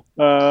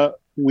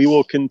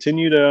will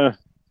continue to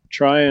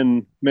try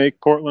and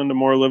make Portland a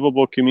more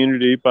livable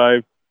community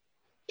by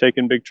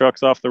taking big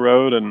trucks off the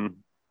road and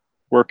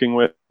working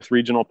with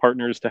regional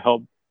partners to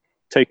help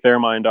take their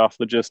mind off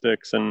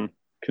logistics and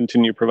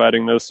continue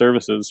providing those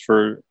services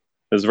for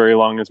as very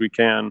long as we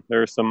can.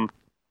 There are some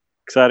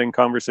exciting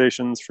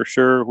conversations for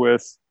sure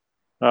with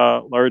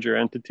larger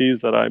entities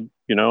that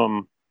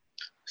I'm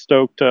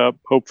stoked to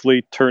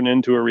hopefully turn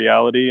into a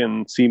reality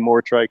and see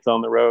more trikes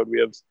on the road. We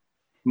have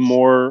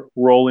more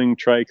rolling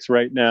trikes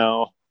right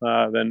now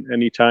than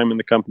any time in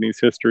the company's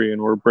history,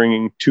 and we're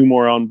bringing 2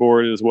 more on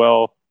board as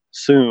well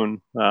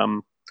soon.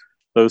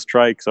 Those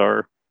trikes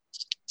are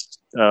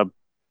a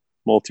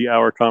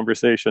multi-hour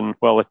conversation,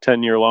 a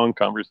 10-year-long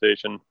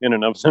conversation in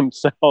and of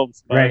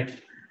themselves. Right.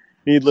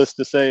 Needless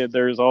to say,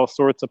 there's all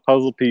sorts of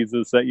puzzle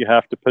pieces that you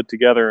have to put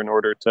together in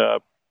order to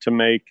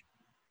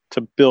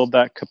build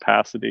that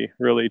capacity,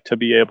 really, to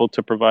be able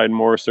to provide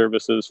more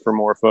services for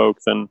more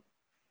folks. And,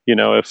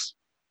 if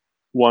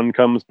one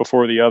comes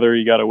before the other,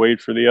 you got to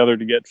wait for the other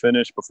to get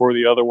finished before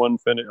the other one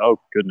finish. Oh,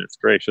 goodness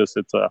gracious.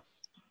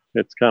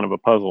 it's kind of a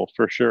puzzle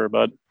for sure.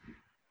 But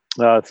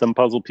some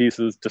puzzle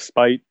pieces,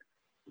 despite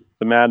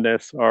the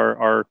madness,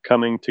 are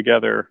coming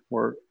together,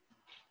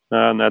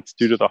 and that's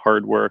due to the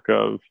hard work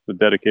of the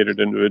dedicated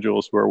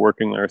individuals who are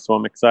working there. So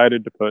I'm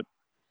excited to put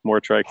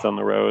more trikes on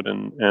the road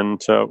and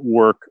to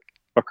work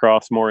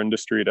across more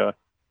industry to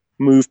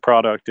move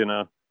product in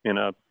a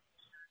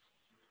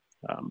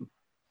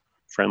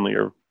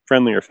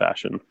friendlier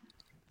fashion.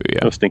 Yeah.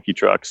 No stinky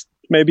trucks.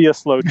 Maybe a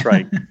slow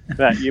trike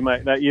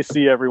that you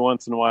see every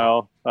once in a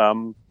while.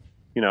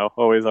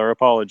 Always our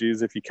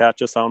apologies if you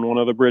catch us on one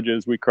of the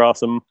bridges. We cross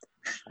them.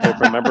 I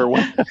remember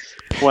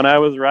when I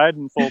was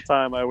riding full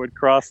time, I would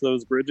cross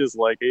those bridges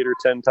like 8 or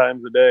 10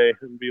 times a day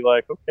and be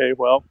like, okay,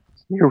 well,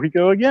 here we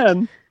go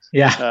again.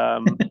 Yeah.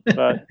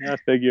 But I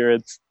figure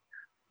it's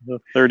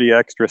 30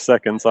 extra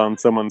seconds on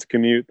someone's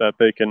commute that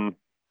they can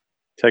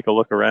take a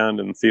look around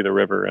and see the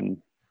river and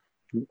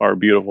our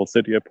beautiful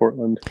city of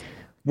Portland.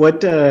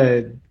 What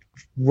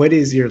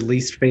is your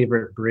least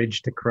favorite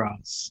bridge to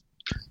cross?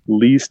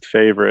 Least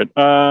favorite?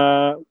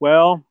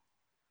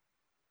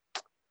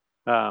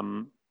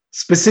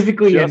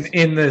 Specifically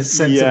in the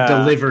sense of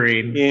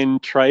delivering. In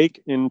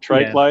trike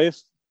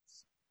life.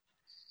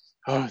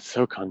 Oh, it's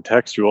so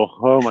contextual.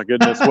 Oh my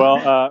goodness.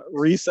 Well,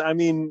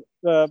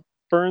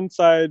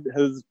 Burnside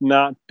has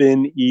not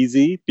been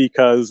easy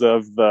because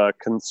of the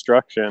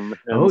construction.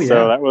 And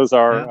so that was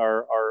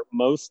our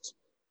most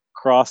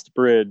crossed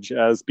bridge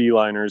as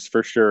beeliners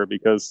for sure,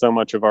 because so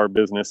much of our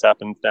business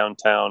happens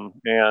downtown.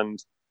 And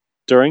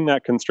during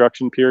that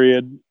construction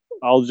period,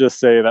 I'll just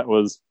say it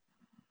was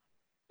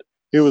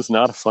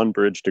not a fun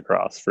bridge to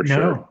cross for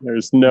sure.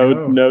 There's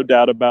no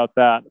doubt about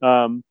that.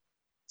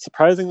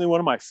 Surprisingly, one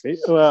of my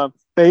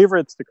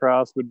favorites to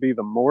cross would be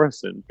the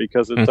Morrison,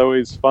 because it's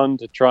always fun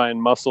to try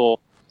and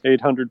muscle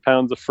 800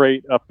 pounds of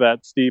freight up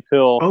that steep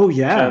hill. Oh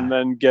yeah, and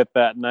then get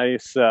that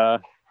nice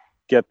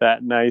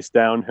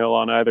downhill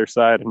on either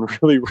side and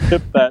really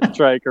rip that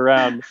trike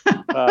around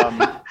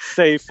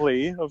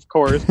safely, of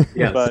course.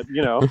 Yes. But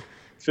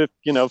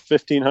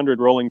 1,500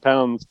 rolling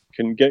pounds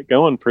can get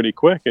going pretty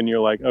quick, and you're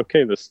like,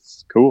 okay, this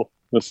is cool.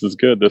 This is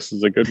good. This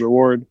is a good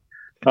reward.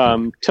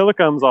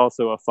 Tillicum's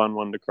also a fun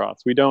one to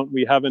cross. We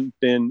haven't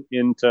been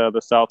into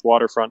the South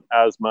Waterfront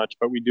as much,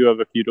 but we do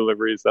have a few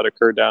deliveries that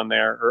occur down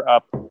there or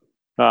up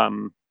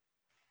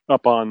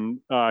on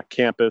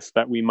campus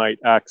that we might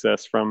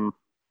access from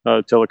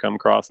Tillicum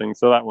crossing.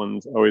 So that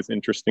one's always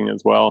interesting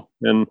as well.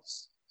 And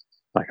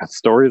I got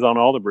stories on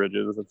all the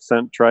bridges. I've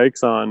sent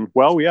trikes on.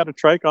 Well, we had a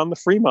trike on the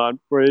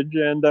Fremont Bridge,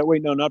 and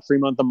not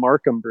Fremont, the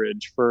Markham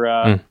Bridge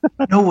for.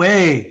 No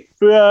way.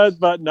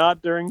 But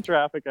not during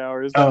traffic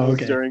hours. That was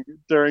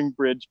during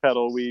Bridge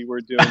Pedal. We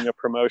were doing a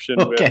promotion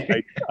with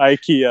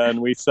IKEA,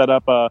 and we set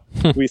up a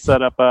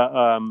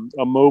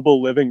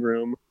mobile living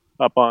room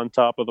up on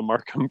top of the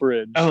Markham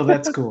Bridge. Oh,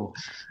 that's cool.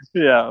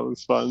 Yeah, it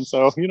was fun.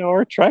 So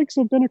our trikes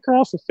have been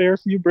across a fair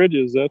few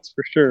bridges. That's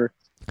for sure.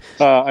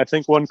 I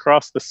think one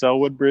crossed the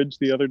Selwood Bridge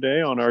the other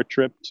day on our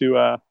trip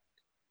to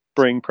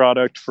bring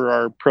product for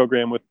our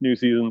program with New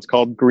Seasons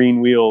called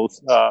Green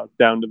Wheels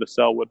down to the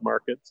Selwood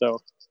market.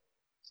 So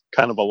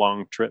kind of a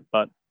long trip,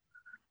 but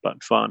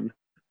fun.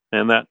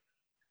 And that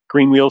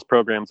Green Wheels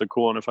program is a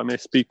cool one. If I may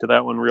speak to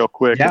that one real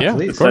quick. Yeah,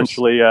 please.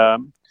 Essentially,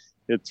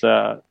 it's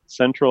a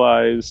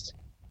centralized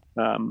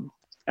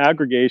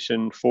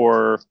aggregation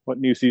for what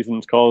New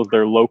Seasons calls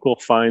their local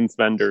finds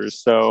vendors.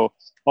 So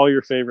all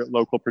your favorite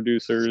local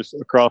producers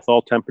across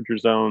all temperature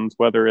zones,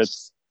 whether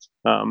it's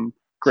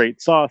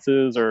great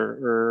sauces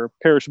or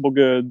perishable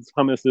goods,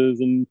 hummuses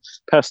and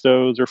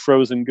pestos, or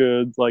frozen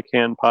goods like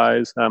hand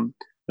pies.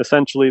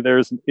 Essentially,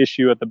 there's an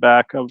issue at the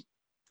back of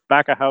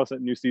house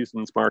at New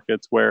Seasons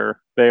markets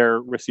where their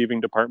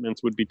receiving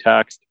departments would be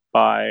taxed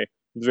by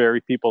the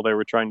very people they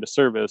were trying to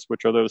service,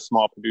 which are those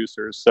small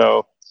producers.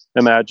 So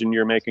imagine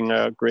you're making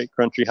a great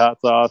crunchy hot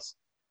sauce,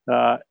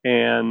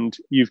 and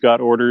you've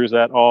got orders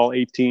at all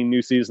 18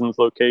 New Seasons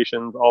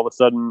locations. All of a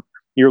sudden,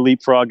 you're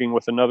leapfrogging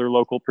with another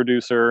local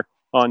producer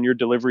on your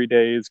delivery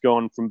days,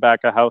 going from back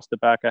of house to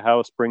back of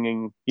house,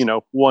 bringing,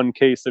 one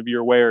case of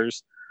your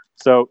wares.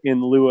 So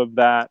in lieu of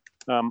that,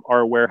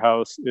 our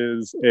warehouse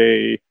is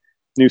a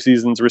New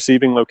Seasons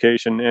receiving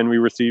location, and we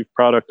receive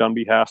product on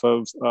behalf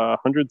of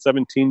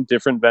 117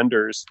 different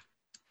vendors.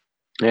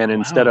 And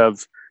instead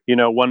of,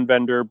 one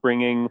vendor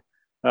bringing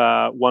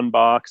one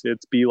box,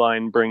 it's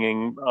Beeline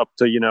bringing up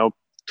to,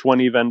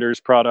 20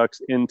 vendors'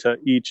 products into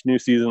each New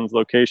Seasons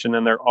location,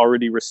 and they're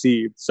already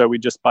received. So we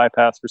just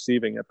bypass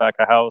receiving it back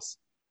of house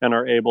and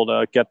are able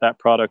to get that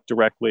product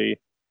directly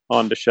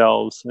onto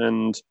shelves.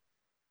 And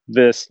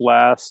this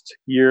last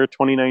year,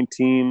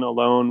 2019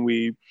 alone,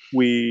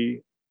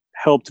 we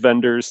helped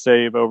vendors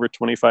save over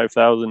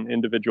 25,000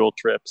 individual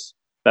trips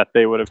that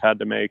they would have had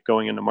to make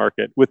going into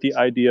market, with the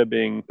idea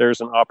being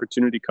there's an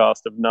opportunity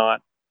cost of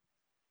not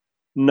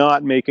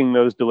making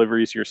those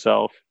deliveries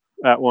yourself.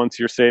 At once,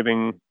 you're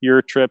saving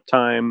your trip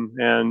time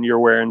and your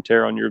wear and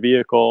tear on your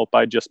vehicle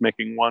by just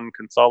making one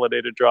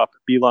consolidated drop at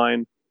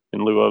Beeline.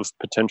 in lieu of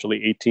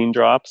potentially 18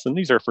 drops. And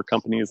these are for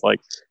companies like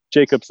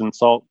Jacobsen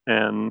Salt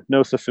and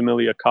Nosa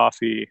Familia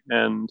Coffee.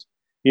 And,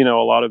 a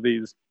lot of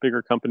these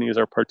bigger companies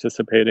are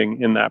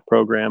participating in that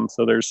program.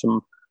 So there's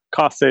some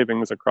cost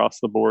savings across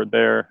the board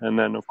there. And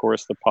then, of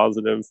course, the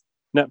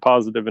net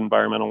positive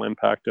environmental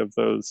impact of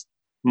those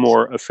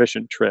more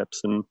efficient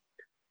trips. And,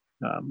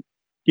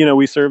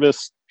 we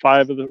service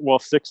 6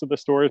 of the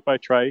stores by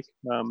trike,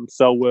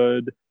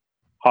 Selwood,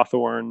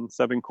 Hawthorne,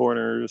 Seven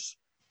Corners,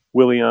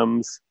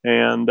 Williams,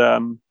 and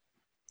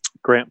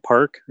Grant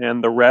Park.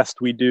 And the rest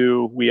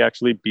we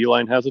actually,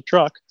 Beeline has a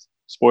truck.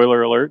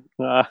 Spoiler alert.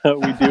 We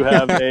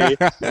have a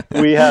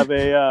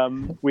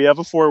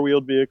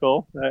 4-wheeled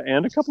vehicle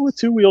and a couple of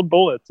 2-wheeled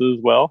bullets as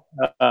well.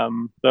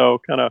 So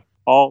kind of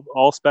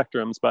all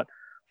spectrums, but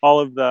all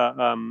of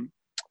the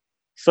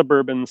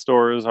suburban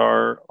stores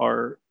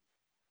are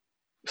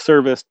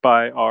serviced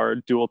by our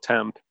dual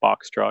temp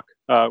box truck,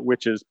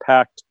 which is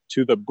packed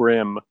to the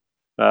brim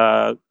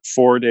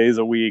 4 days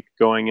a week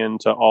going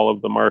into all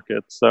of the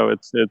markets. So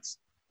it's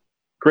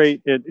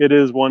great. It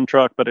is one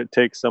truck, but it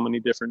takes so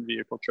many different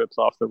vehicle trips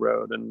off the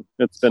road, and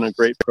it's been a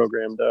great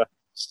program to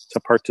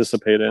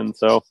participate in.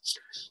 So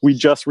we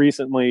just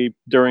recently,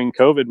 during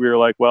COVID, we were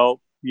like,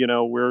 well,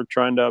 we're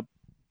trying to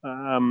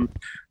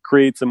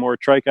create some more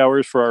trike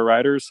hours for our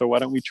riders. So why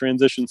don't we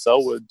transition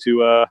Selwood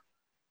to a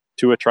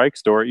trike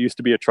store? It used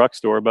to be a truck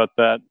store, but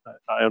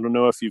I don't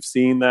know if you've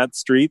seen that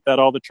street that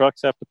all the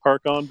trucks have to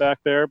park on back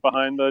there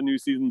behind the New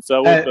Season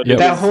Selwood.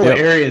 That whole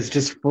area is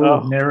just full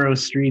of narrow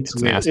streets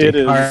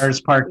with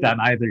cars parked on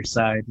either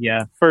side.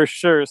 Yeah, for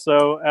sure.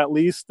 So at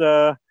least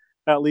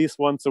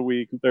once a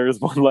week, there's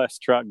one less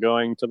truck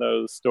going to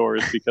those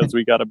stores because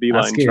we got a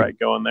Beeline trike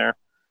going there.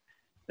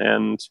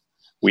 And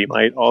we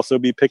might also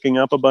be picking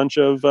up a bunch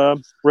of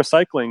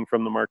recycling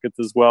from the markets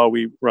as well.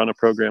 We run a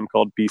program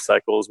called B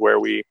Cycles where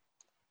we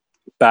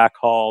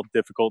backhaul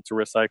difficult to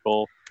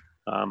recycle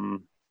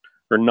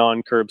or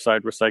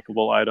non-curbside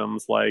recyclable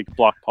items like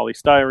block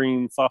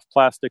polystyrene, soft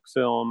plastic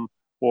film,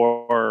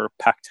 or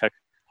PackTech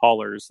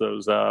haulers,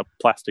 those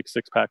plastic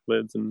 6-pack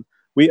lids. And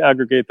we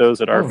aggregate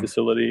those at our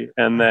facility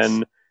and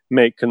then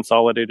make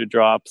consolidated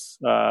drops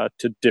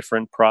to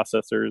different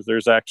processors.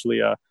 There's actually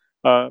a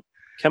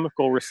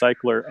chemical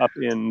recycler up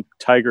in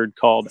Tigard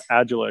called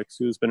Agilix,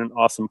 who's been an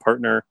awesome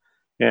partner.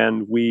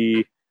 And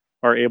we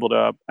are able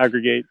to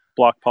aggregate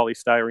block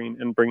polystyrene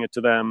and bring it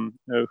to them,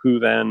 who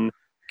then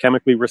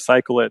chemically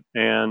recycle it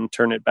and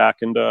turn it back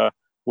into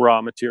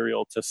raw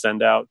material to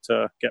send out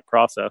to get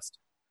processed.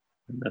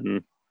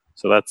 And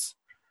so that's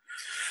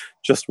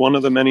just one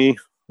of the many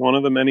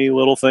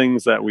little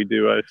things that we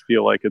do. I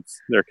feel like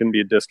there can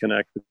be a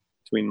disconnect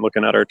between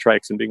looking at our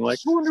trikes and being like,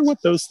 I wonder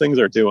what those things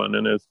are doing.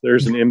 And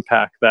there's an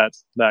impact that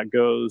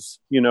goes,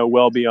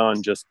 well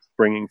beyond just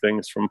bringing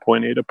things from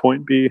point A to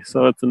point B.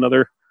 So it's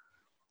another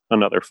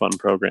fun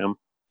program.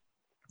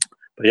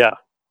 But yeah,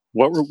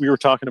 we were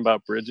talking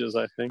about bridges,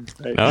 I think.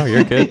 Right? Oh,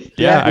 you're good.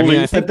 Yeah, I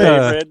mean, I think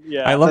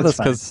I love this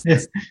because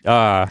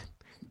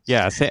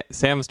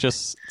Sam's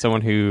just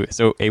someone who is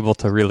so able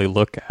to really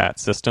look at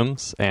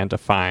systems and to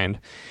find,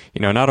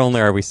 not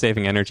only are we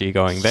saving energy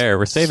going there,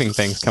 we're saving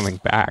things coming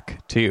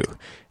back too.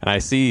 And I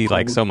see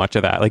so much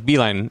of that. Like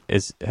Beeline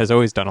has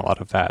always done a lot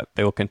of that.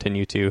 They will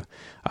continue to.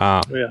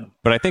 But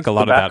I think a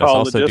lot of that is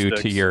also due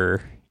to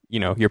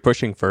you're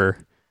pushing for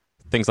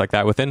things like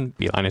that within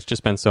Beeline. It's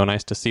just been so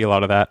nice to see a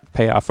lot of that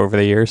pay off over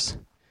the years.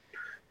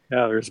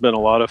 Yeah, there's been a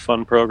lot of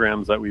fun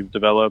programs that we've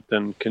developed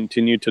and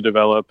continue to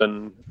develop.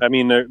 And I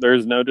mean,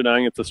 there's no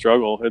denying it's a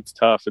struggle. It's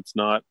tough. It's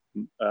not,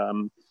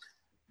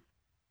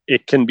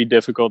 it can be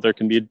difficult. There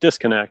can be a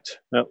disconnect,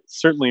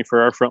 certainly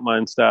for our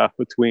frontline staff,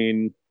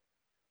 between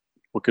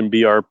what can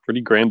be our pretty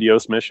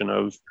grandiose mission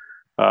of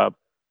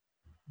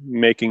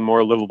making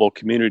more livable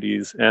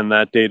communities and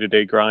that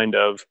day-to-day grind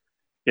of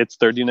it's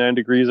 39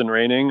 degrees and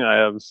raining. I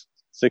have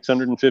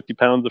 650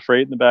 pounds of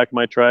freight in the back of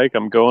my trike.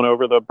 I'm going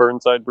over the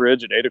Burnside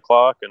Bridge at 8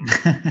 o'clock, and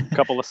a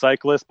couple of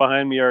cyclists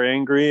behind me are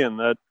angry, and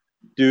that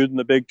dude in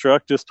the big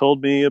truck just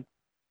told me a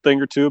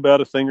thing or two about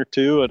a thing or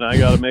two, and I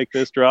got to make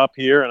this drop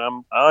here,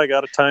 and I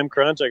got a time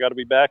crunch. I got to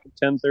be back at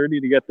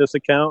 10:30 to get this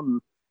account, and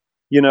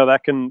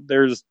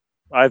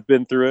I've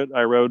been through it.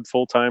 I rode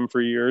full time for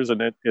years,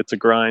 and it's a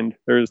grind.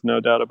 There's no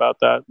doubt about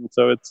that. And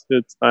so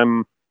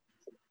I'm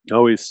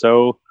always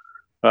so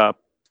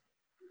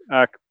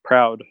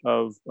proud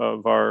of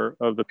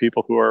the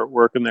people who are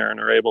working there and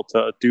are able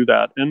to do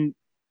that. And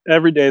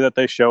every day that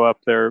they show up,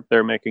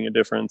 they're making a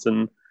difference.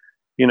 And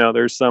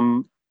there's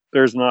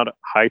not a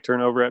high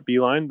turnover at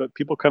Beeline, but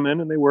people come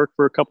in and they work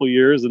for a couple of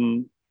years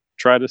and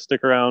try to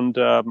stick around.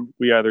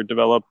 We either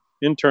develop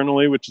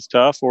internally, which is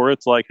tough, or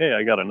it's like, hey,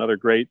 I got another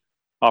great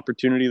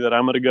opportunity that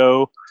I'm going to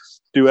go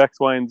do X,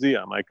 Y, and Z.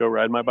 I might go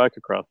ride my bike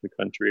across the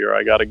country, or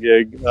I got a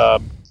gig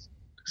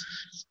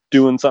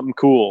doing something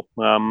cool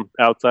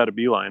outside of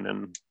Beeline,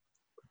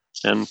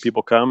 and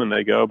people come and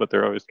they go, but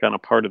they're always kind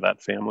of part of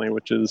that family,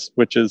 which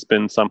has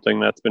been something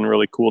that's been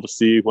really cool to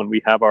see when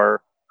we have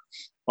our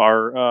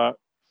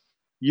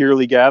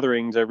yearly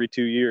gatherings every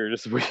 2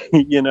 years.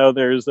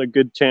 There's a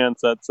good chance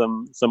that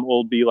some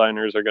old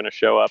beeliners are going to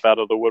show up out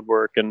of the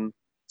woodwork and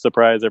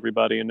surprise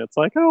everybody. And it's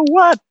like, oh,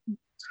 what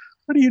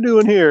are you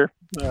doing here?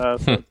 So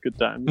it's good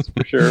times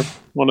for sure.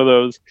 One of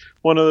those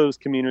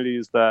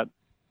communities that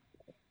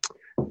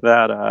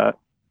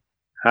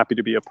happy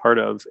to be a part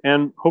of,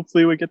 and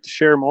hopefully we get to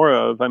share more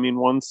of. I mean,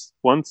 once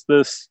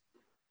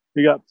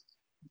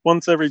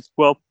every,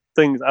 well,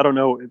 things, I don't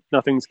know,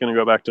 nothing's going to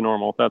go back to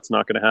normal. That's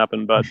not going to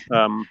happen. But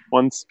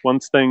once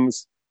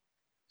things,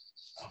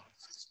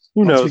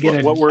 who knows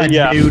what we're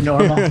new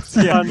normal.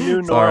 A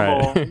new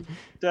normal. Right.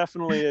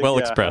 Definitely. Well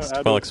expressed.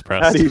 How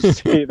do you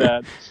say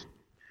that?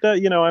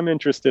 I'm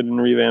interested in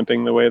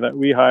revamping the way that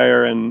we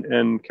hire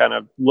and kind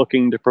of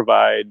looking to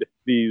provide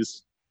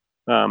these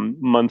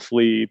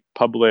monthly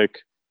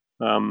public,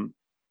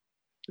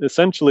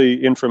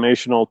 essentially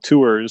informational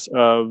tours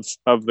of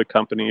the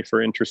company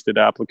for interested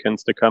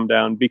applicants to come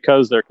down,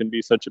 because there can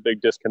be such a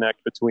big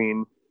disconnect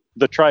between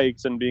the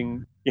trikes and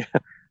being.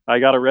 I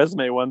got a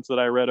resume once that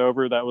I read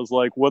over that was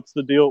like, what's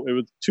the deal? It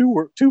was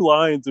two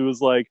lines. It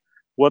was like,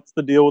 what's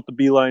the deal with the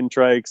beeline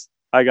trikes?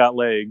 I got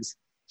legs.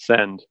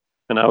 Send.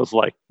 And I was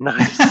like,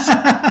 nice.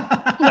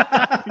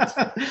 Nice.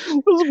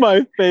 This was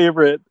my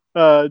favorite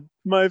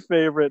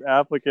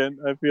applicant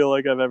I feel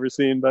like I've ever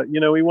seen. But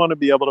we want to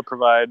be able to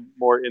provide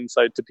more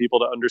insight to people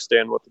to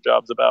understand what the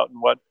job's about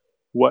and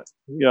what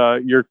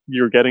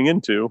you're getting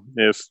into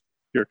if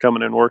you're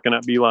coming and working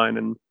at Beeline,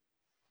 and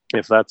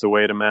if that's a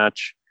way to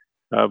match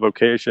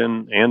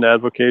vocation and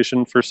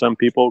advocation for some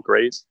people,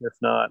 great. If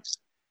not,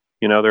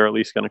 they're at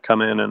least going to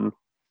come in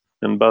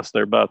and bust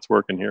their butts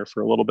working here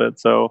for a little bit.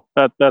 So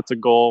that's a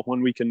goal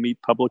when we can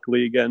meet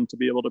publicly again, to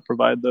be able to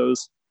provide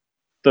those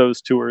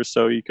tours.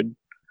 So you could,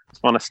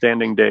 on a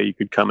standing day, you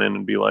could come in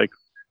and be like,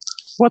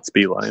 what's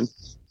Beeline?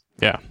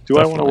 Yeah. Do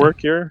I want to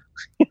work here?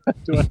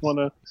 Do I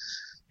want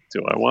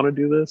to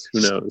do this?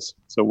 Who knows?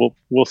 So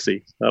we'll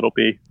see. That'll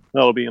be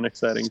an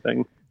exciting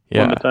thing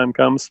when the time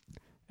comes.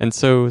 And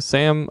so,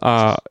 Sam,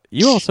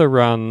 you also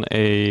run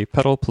a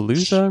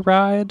Pedalpalooza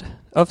ride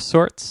of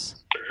sorts.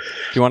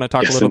 Do you want to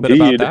talk a little bit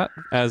about that?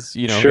 As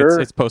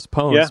sure. It's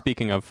postponed. Yeah.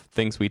 Speaking of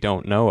things we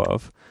don't know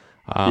of.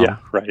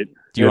 Right.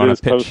 Do you want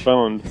to pitch?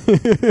 Postponed.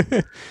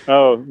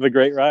 Oh, the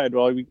great ride.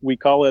 Well, we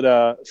call it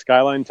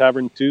Skyline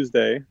Tavern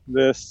Tuesday.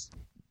 This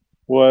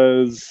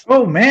was.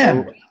 Oh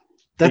man,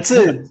 that's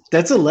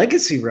a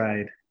legacy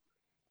ride.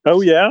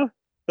 Oh yeah,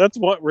 that's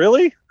what,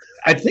 really?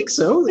 I think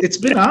so. It's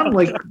been on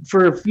like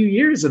for a few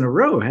years in a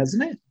row,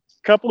 hasn't it?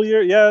 Couple of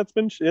years. Yeah,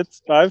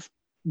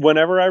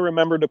 whenever I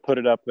remember to put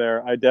it up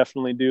there, I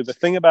definitely do. The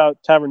thing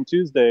about Tavern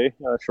Tuesday,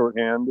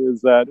 shorthand, is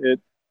that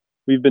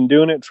we've been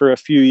doing it for a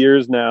few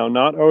years now,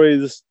 not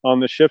always on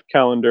the shift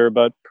calendar,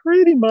 but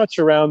pretty much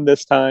around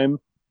this time,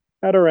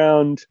 at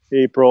around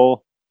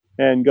April,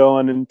 and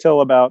going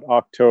until about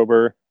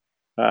October.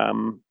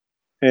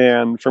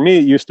 And for me,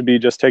 it used to be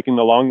just taking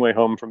the long way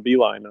home from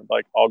Beeline.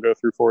 Like, I'll go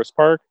through Forest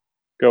Park,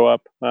 go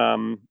up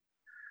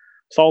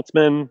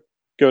Saltzman,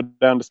 go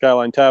down to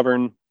Skyline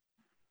Tavern,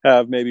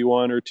 have maybe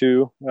one or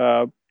two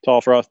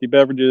tall frosty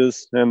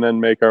beverages, and then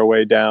make our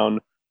way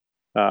down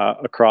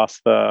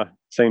across the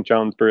St.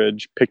 John's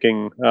Bridge,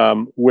 picking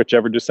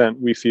whichever descent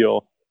we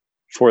feel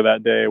for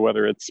that day,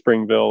 whether it's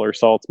Springville or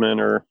Saltzman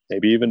or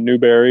maybe even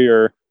Newberry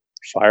or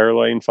Fire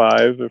Lane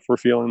 5 if we're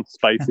feeling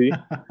spicy.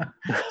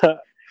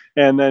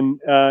 And then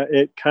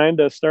it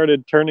kind of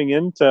started turning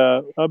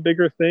into a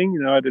bigger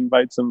thing. I'd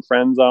invite some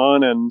friends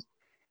on, and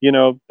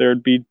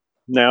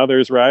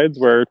there's rides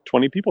where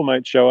 20 people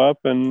might show up,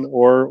 and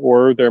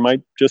or there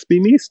might just be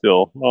me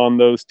still on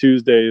those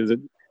Tuesdays.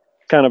 It's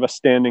kind of a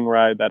standing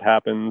ride that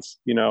happens,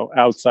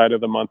 outside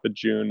of the month of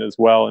June as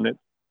well. And it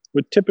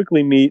would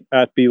typically meet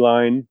at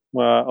Beeline,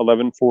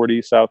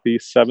 1140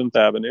 Southeast 7th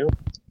Avenue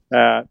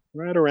at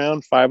right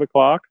around 5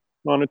 o'clock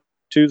on a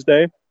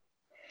Tuesday.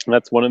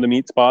 That's one of the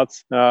meet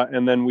spots.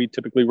 And then we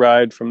typically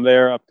ride from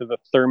there up to the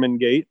Thurman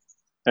Gate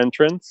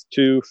entrance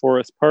to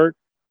Forest Park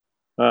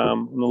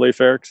on the Leif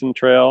Erikson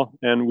Trail.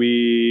 And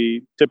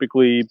we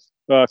typically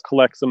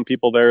collect some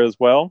people there as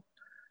well.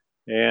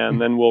 And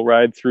then we'll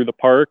ride through the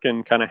park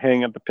and kind of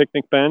hang at the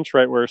picnic bench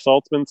right where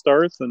Saltzman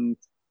starts and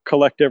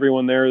collect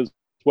everyone there as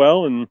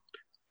well. And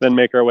then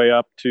make our way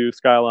up to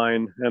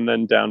Skyline and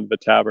then down to the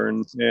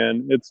tavern.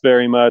 And it's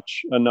very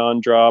much a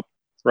non-drop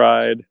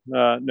ride,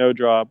 no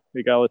drop,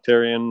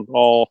 egalitarian,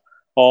 all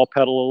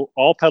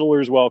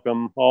pedalers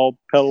welcome, all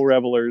pedal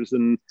revelers.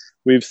 And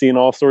we've seen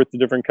all sorts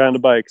of different kind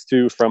of bikes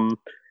too, from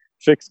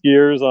fixed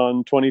gears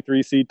on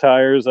 23C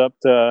tires up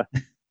to,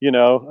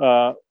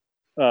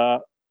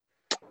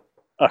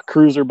 a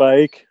cruiser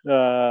bike,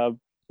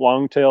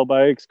 long tail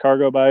bikes,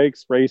 cargo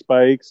bikes, race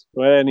bikes,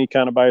 any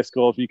kind of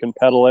bicycle if you can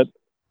pedal it.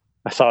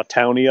 I saw a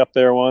Townie up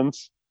there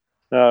once,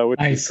 which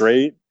was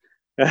great.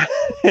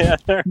 Yeah,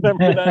 I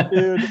remember that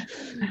dude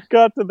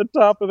got to the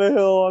top of the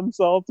hill on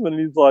Saltzman and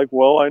he's like,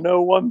 well, I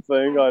know one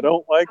thing, I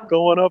don't like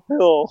going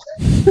uphill.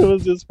 It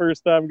was his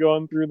first time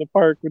going through the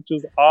park, which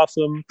is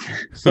awesome.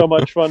 So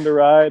much fun to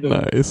ride.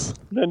 And nice.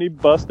 then he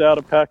bust out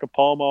a pack of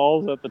Pall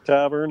Malls at the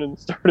tavern and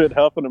started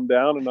huffing them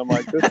down. And I'm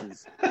like, this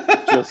is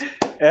just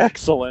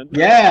excellent.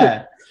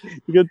 Yeah.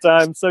 Good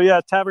time. So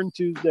yeah, Tavern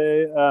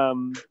Tuesday.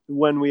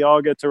 When we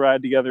all get to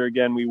ride together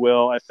again, we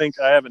will. I think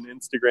I have an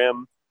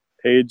Instagram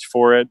page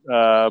for it.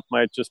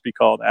 Might just be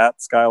called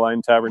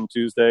 @Skyline Tavern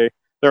Tuesday.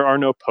 There are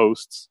no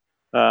posts.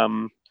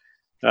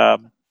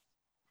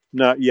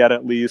 Not yet,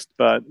 at least,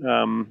 but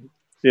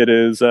it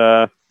is.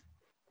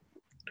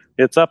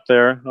 It's up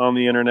there on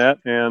the internet,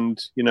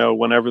 and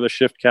whenever the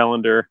shift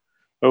calendar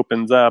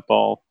opens up,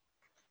 I'll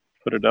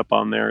put it up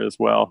on there as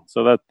well.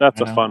 So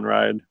that's a fun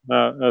ride.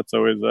 That's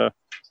always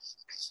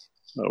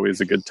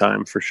a good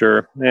time for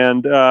sure.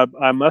 And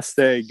I must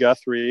say,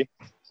 Guthrie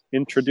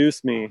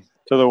introduced me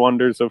to the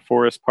wonders of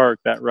Forest Park.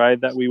 That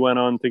ride that we went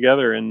on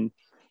together, and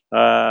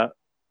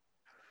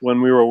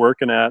when we were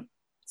working at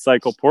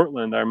Cycle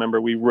Portland, I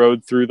remember we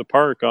rode through the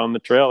park on the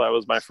trail. That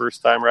was my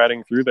first time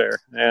riding through there,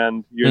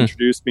 and you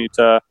introduced me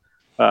to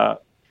a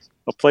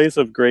place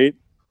of great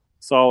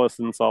solace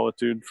and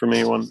solitude for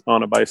me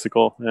on a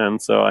bicycle. And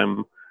so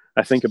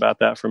I think about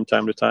that from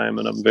time to time,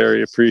 and I'm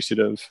very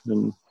appreciative,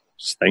 and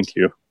just thank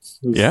you.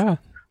 Yeah.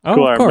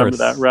 Cool. Of course. I remember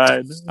that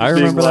ride. I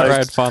remember that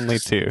ride fondly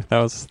too. That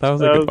was a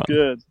good one.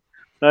 Good.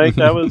 I think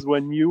that was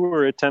when you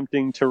were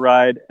attempting to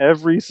ride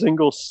every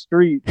single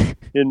street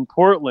in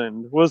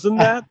Portland. Wasn't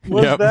that?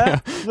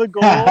 That the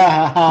goal?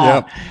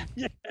 Yep.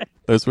 Yeah.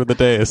 Those were the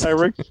days. I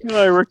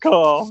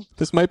recall.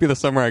 This might be the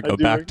summer I go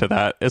back to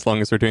that, as long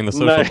as we're doing the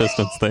social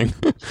distance thing.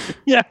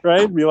 Yeah,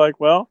 right? Be like,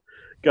 well,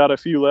 got a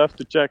few left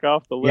to check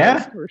off the list.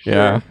 Yeah. For sure.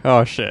 Yeah.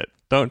 Oh, shit.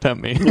 Don't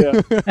tempt me. Yeah.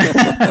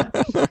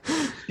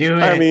 Do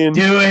it.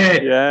 Do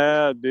it.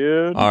 Yeah,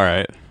 dude. All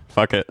right.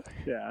 Fuck it.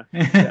 Yeah.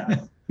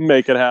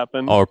 Make it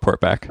happen. I'll report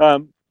back.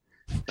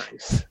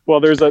 Nice. Well,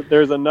 there's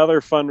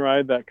another fun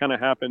ride that kind of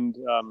happened.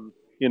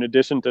 In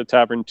addition to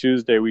Tavern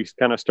Tuesday, we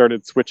kind of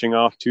started switching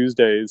off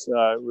Tuesdays.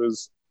 It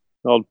was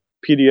called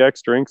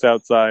PDX Drinks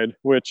Outside,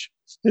 which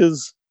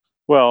is,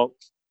 well,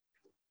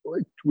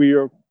 we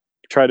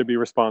try to be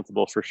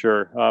responsible for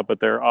sure, but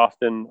there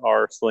often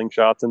are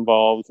slingshots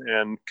involved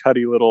and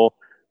cutty little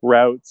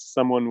routes.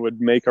 Someone would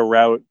make a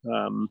route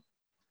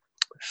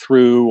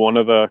through one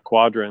of the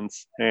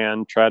quadrants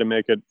and try to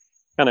make it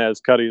kind of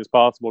as cutty as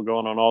possible,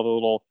 going on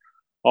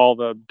all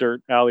the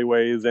dirt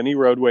alleyways. Any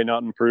roadway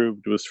not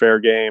improved was fair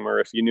game, or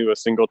if you knew a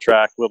single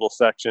track little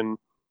section,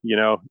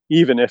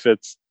 even if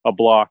it's a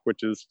block,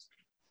 which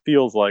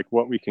feels like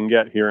what we can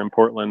get here in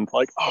Portland.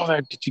 Like,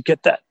 did you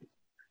get that?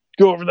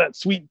 Go over that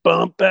sweet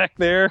bump back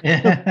there.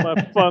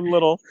 My fun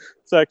little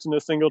section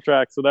of single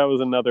track. So that was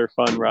another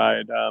fun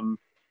ride.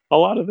 A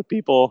lot of the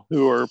people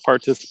who were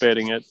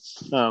participating in it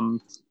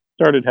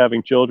started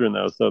having children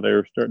though, so they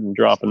were starting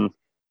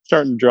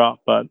to drop,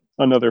 but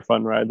another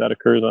fun ride that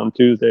occurs on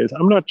Tuesdays.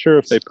 I'm not sure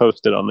if they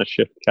post it on the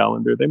shift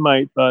calendar. They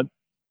might, but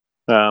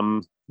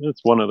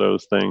it's one of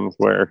those things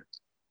where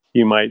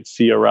you might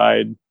see a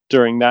ride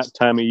during that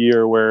time of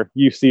year where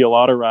you see a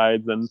lot of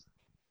rides, and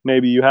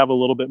maybe you have a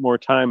little bit more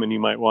time and you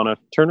might want to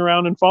turn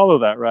around and follow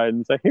that ride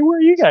and say, hey, where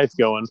are you guys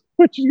going?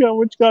 What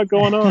you got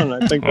going on?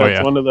 I think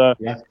that's one of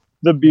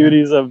the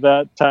beauties of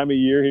that time of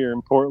year here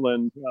in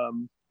Portland,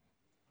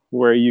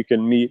 where you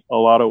can meet a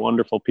lot of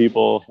wonderful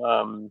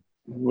people,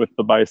 with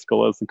the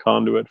bicycle as the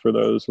conduit for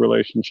those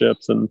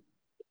relationships. And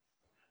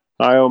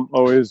I am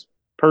always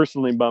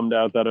personally bummed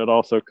out that it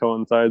also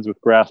coincides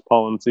with grass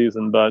pollen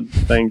season, but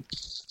thank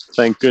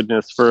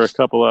goodness for a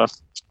couple of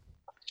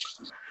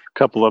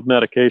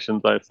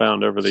medications I've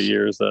found over the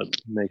years that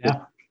make it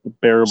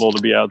bearable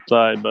to be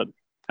outside. But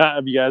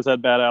have you guys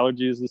had bad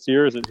allergies this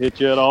year? Has it hit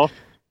you at all?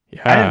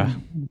 Yeah.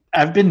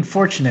 I've been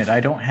fortunate.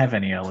 I don't have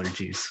any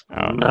allergies.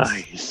 Oh,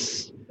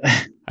 nice.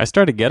 I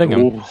started getting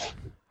them. Ooh.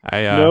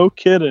 No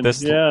kidding.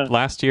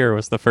 Last year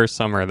was the first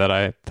summer that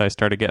I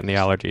started getting the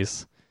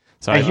allergies.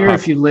 So I hear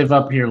if you live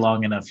up here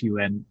long enough, you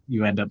end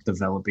up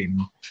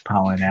developing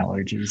pollen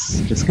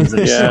allergies just because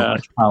there's so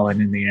much pollen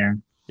in the air.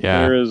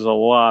 Yeah, there is a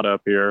lot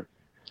up here.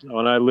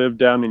 When I lived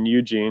down in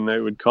Eugene, they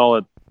would call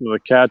it the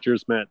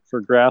catcher's mitt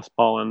for grass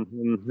pollen,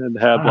 and it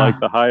had like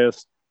the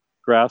highest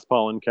grass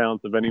pollen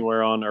counts of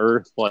anywhere on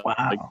Earth. Like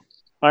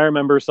I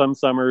remember some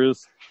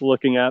summers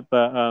looking at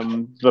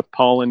the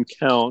pollen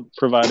count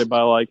provided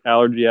by like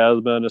Allergy,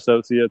 Asthma, and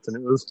Associates,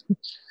 and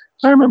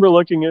I remember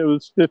looking, it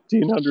was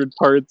 1,500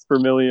 parts per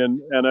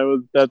million,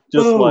 and that's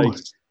just like,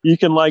 you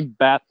can like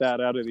bat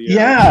that out of the air.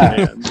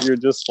 Yeah. Man. You're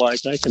just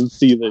like, I can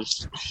see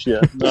this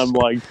shit. And I'm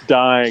like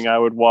dying. I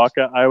would walk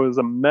out. I was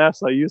a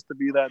mess. I used to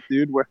be that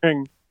dude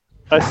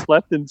I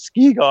slept in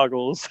ski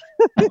goggles.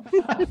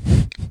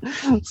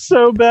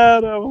 So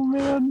bad. Oh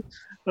man.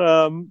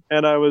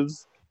 And I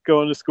was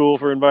going to school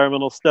for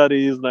environmental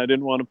studies, and I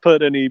didn't want to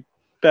put any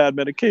bad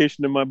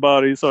medication in my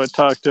body, so I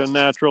talked to a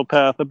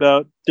naturopath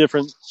about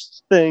different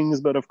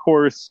things. But of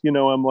course,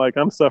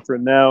 I'm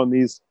suffering now, and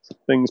these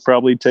things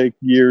probably take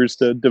years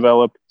to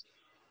develop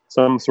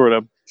some sort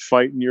of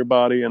fight in your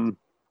body, and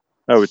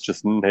it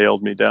just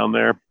nailed me down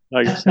there.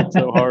 I get hit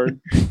so hard.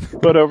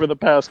 But over the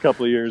past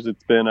couple of years,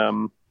 it's been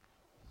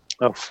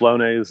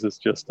Flonase is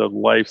just a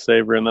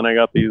lifesaver. And then I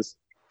got these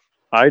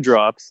eye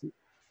drops,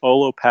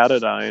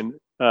 olopatadine.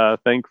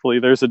 Thankfully,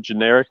 there's a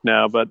generic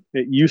now, but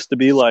it used to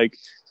be like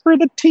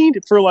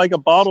for like a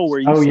bottle where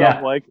you saw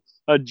like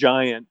a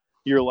giant.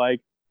 You're like,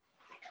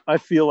 I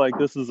feel like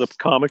this is a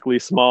comically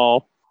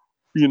small,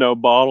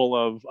 bottle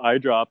of eye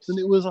drops, and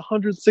it was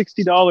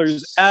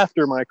 $160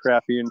 after my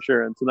crappy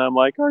insurance. And I'm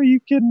like, are you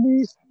kidding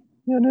me?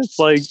 And it's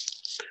like,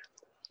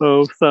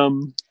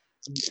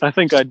 I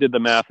think I did the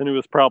math, and it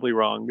was probably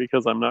wrong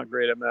because I'm not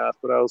great at math,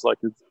 but I was like,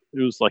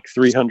 it was like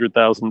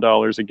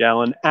 $300,000 a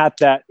gallon at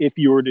that, if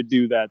you were to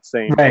do that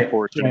same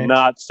proportion. Right.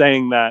 Not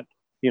saying that,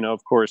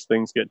 of course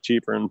things get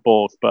cheaper in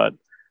bulk, but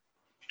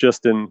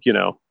just in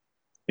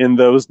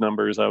those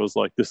numbers, I was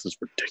like, this is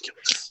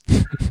ridiculous.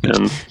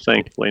 And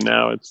thankfully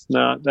now it's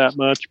not that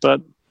much,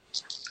 but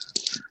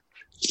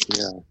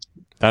yeah.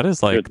 That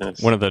is like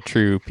one of the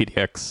true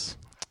PDX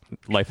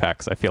life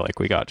hacks I feel like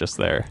we got just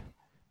there.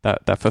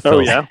 That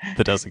fulfills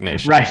the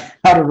designation. Right.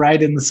 How to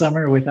ride in the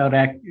summer without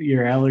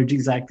your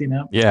allergies acting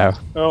up. Yeah.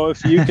 Oh,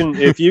 if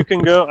you can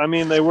go, I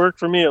mean, they work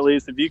for me at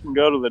least. If you can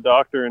go to the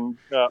doctor and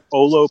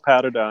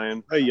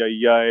olopatadine,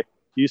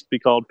 used to be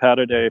called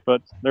Pataday,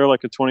 but they're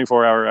like a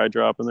 24-hour eye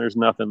drop, and there's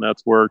nothing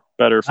that's worked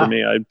better for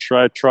me. I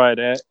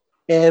tried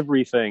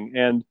everything,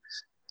 and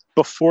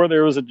before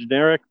there was a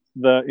generic,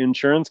 the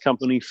insurance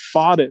company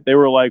fought it. They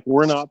were like,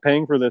 "We're not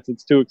paying for this;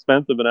 it's too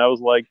expensive." And I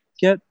was like,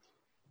 "Get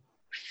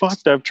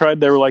fucked! I've tried."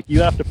 They were like,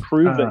 "You have to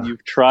prove that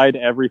you've tried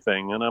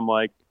everything," and I'm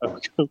like,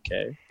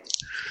 "Okay,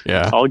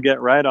 yeah, I'll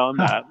get right on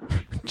that.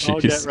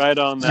 I'll get right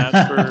on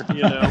that for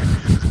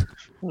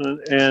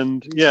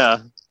and yeah."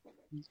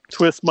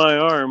 Twist my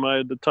arm, I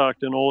had to talk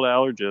to an old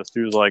allergist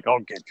who was like, I'll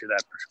get you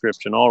that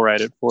prescription, I'll write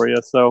it for you.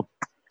 So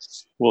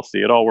we'll see.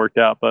 It all worked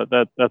out, but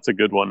that's a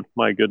good one,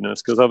 my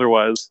goodness, because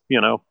otherwise,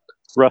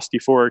 Rusty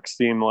Forks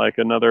seem like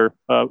another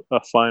a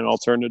fine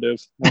alternative.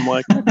 I'm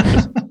like,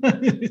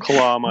 just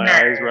claw my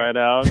eyes right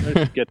out,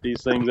 just get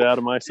these things out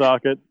of my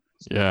socket.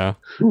 Yeah.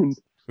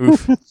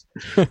 Oof.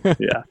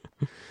 Yeah.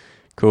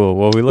 Cool.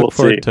 Well, we look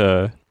forward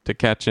to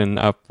catching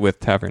up with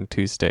Tavern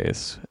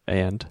Tuesdays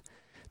and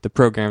the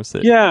programs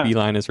that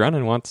Beeline is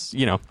running once,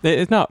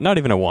 it's not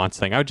even a wants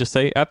thing. I would just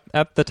say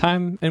at the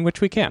time in which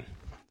we can.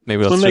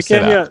 Maybe let's just say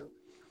that.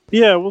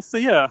 Yeah, we'll see.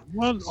 Yeah.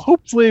 Well,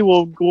 hopefully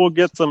we'll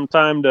get some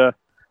time to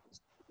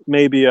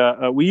maybe,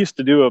 we used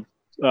to do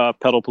a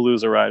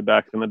Pedalpalooza ride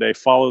back in the day,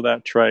 follow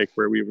that trike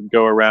where we would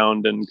go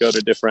around and go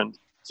to different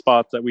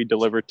spots that we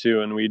deliver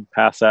to, and we'd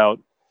pass out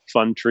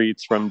fun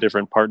treats from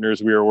different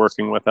partners we were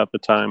working with at the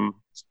time,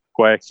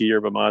 Guayaki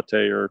or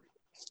Bamate or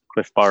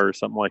Cliff Bar or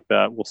something like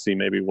that. We'll see.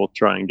 Maybe we'll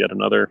try and get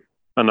another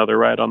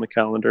ride on the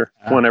calendar,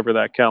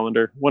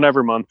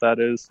 whenever month that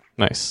is.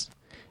 Nice.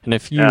 And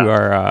if you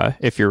are,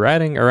 if you're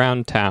riding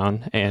around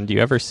town and you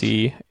ever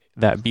see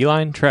that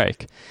Beeline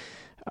trike,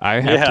 I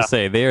have to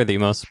say they are the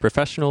most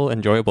professional,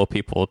 enjoyable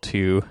people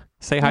to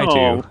say hi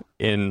to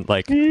in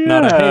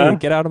not a hey,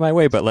 get out of my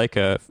way, but like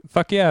a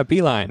fuck yeah,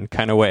 Beeline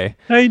kind of way.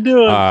 How you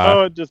doing?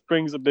 It just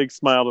brings a big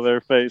smile to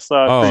their face.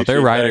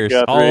 Their riders,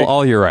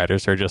 all your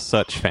riders are just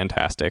such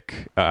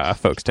fantastic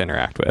folks to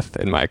interact with,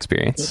 in my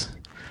experience.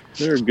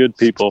 They're good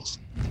people.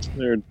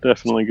 They're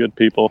definitely good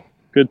people.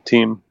 Good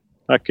team.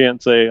 I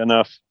can't say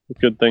enough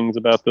good things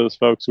about those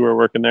folks who are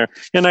working there.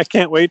 And I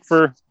can't wait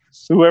for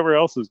whoever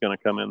else is going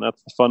to come in.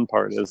 That's the fun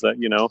part, is that,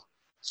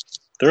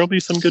 there'll be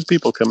some good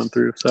people coming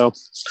through. So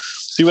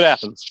see what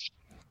happens.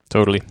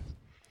 Totally.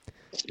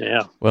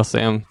 Yeah. Well,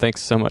 Sam,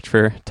 thanks so much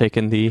for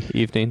taking the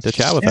evening to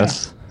chat with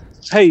us.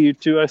 Hey, you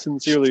two. I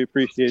sincerely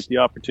appreciate the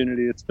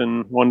opportunity. It's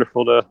been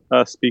wonderful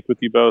to speak with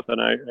you both. And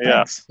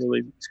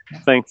really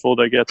thankful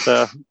to get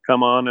to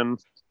come on and,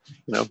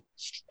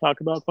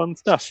 talk about fun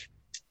stuff.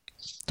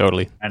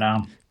 Totally. I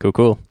know.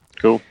 Cool.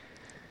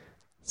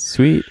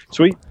 Sweet.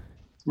 All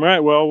right.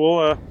 Well,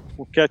 we'll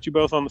catch you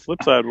both on the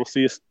flip side. We'll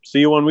see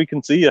you when we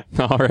can see you.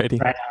 Alrighty.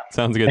 Right.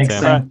 Sounds good, Thanks,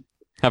 Sam.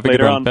 Have a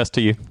Later good one. on. Best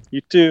to you. You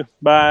too.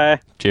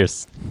 Bye.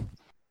 Cheers.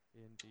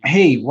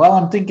 Hey, while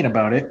I'm thinking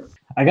about it,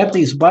 I got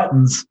these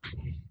buttons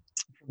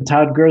from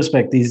Todd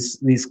Grosbeck,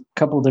 these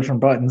couple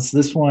different buttons.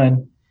 This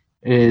one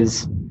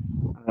is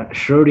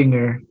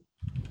Schrodinger,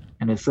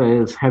 and it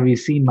says, "Have you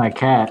seen my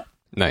cat?"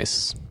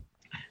 Nice.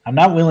 I'm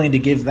not willing to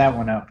give that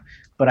one up,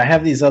 but I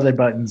have these other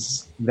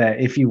buttons that,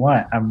 if you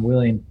want, I'm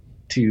willing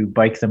to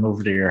bike them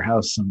over to your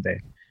house someday.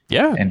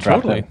 Yeah, and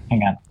drop totally. them.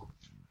 Hang on.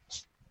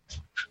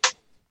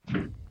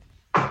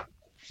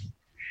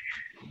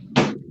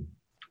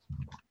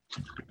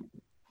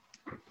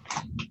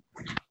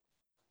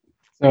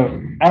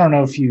 So I don't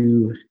know if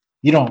you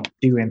don't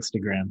do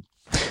Instagram.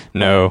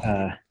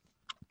 No.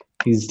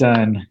 He's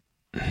done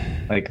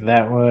like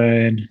that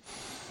one.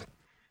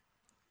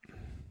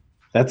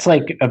 That's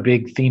like a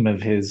big theme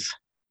of his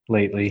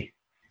lately.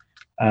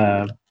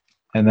 And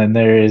then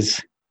there is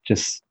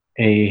just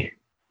a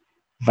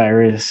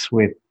virus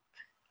with,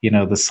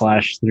 the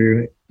slash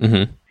through it.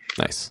 Mm-hmm.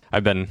 Nice.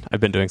 I've been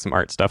doing some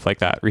art stuff like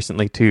that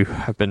recently too.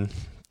 I've been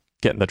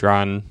getting the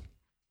drawn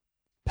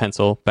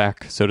pencil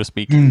back, so to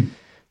speak.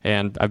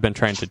 And I've been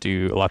trying to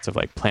do lots of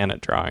like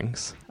planet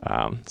drawings.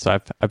 So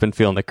I've been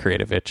feeling the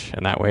creative itch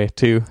in that way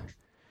too.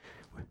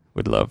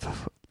 Would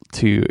love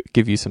to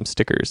give you some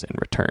stickers in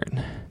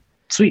return.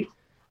 Sweet.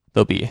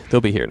 They'll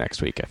be here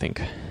next week, I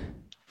think.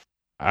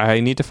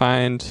 I need to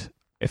find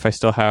if I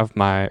still have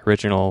my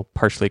original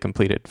partially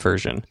completed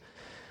version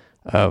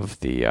of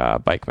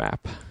the bike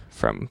map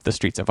from the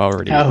streets I've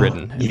already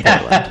ridden in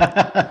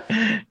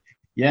Portland.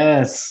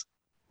 Yes.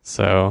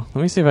 So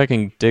let me see if I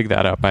can dig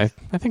that up. I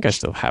think I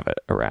still have it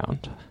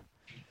around.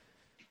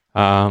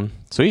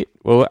 Sweet.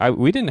 Well,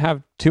 we didn't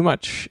have too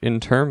much in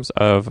terms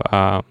of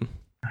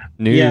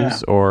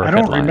news or I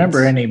don't headlines.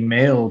 remember any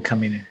mail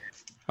coming in.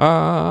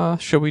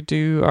 Shall we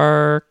do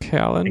our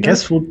calendar? I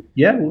guess we'll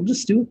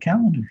just do a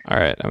calendar. All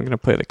right, I'm going to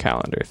play the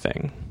calendar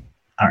thing.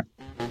 All right.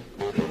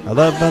 I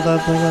love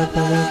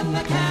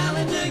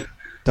calendar.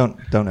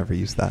 Don't ever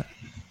use that.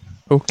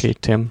 Okay,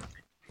 Tim.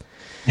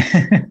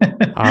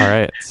 All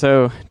right.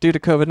 So, due to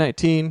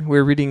COVID-19,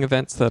 we're reading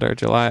events that are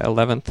July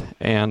 11th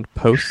and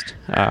post.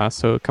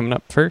 So, coming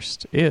up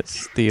first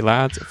is the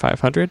Lads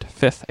 500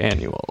 5th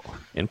Annual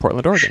in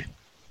Portland, Oregon.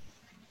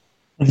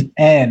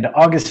 And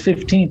August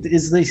 15th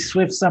is the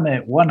Swift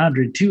Summit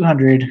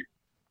 100-200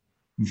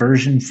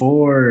 version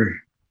 4.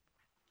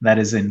 That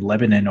is in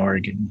Lebanon,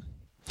 Oregon.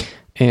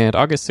 And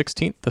August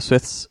 16th, the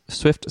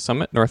Swift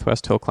Summit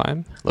Northwest Hill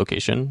Climb,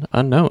 location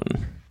unknown.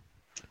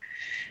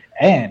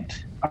 And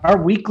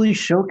our weekly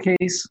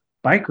showcase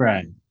bike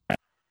ride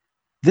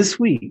this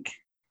week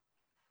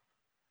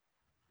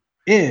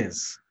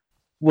is,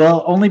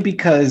 well, only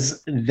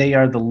because they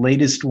are the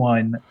latest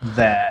one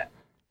that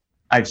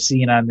I've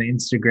seen on the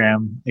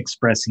Instagram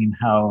expressing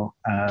how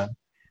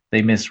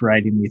they miss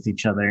riding with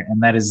each other,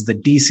 and that is the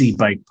DC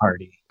Bike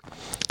Party.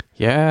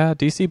 Yeah,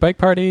 DC Bike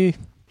Party.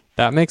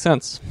 That makes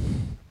sense.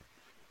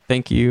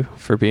 Thank you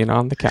for being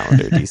on the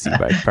calendar, DC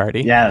Bike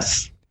Party.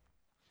 Yes.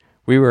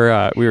 We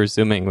were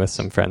Zooming with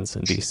some friends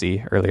in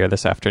DC earlier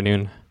this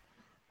afternoon.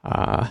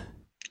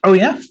 Oh,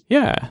 yeah?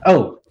 Yeah.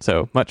 Oh.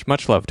 So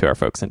much love to our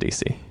folks in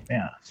DC.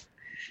 Yeah.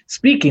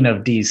 Speaking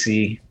of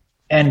DC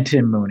and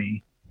Tim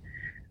Mooney,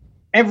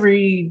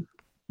 every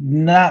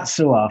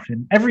so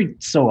often,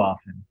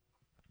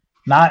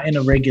 not in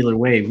a regular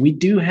way, we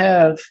do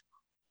have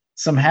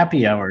some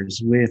happy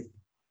hours with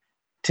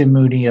Tim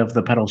Mooney of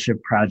the Pedal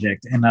Ship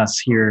Project and us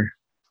here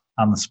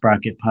on the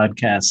Sprocket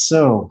Podcast.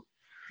 So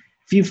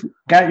if you've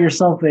got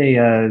yourself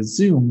a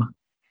Zoom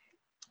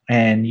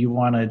and you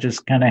want to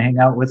just kind of hang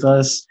out with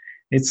us,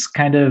 it's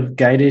kind of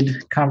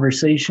guided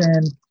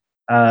conversation.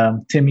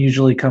 Tim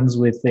usually comes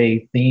with a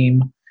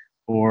theme,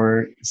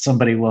 or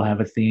somebody will have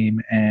a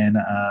theme, and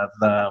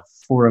the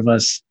four of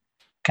us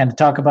kind of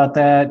talk about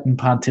that and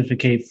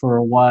pontificate for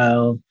a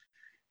while,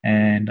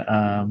 and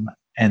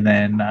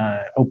then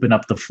open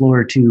up the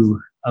floor to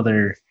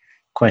other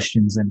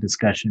questions and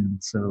discussion.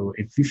 So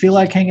if you feel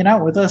like hanging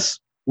out with us,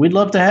 we'd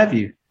love to have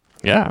you.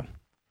 Yeah.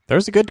 There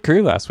was a good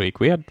crew last week.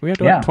 We had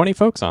 20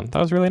 folks on. That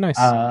was really nice.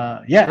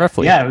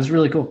 Roughly. Yeah, it was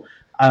really cool.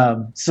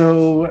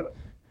 So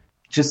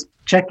just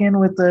check in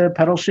with the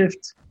Pedal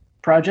Shift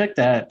project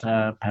at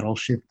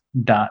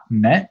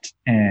pedalshift.net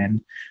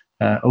and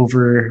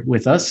over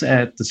with us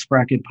at the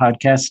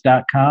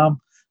sprocketpodcast.com.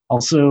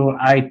 Also,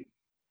 I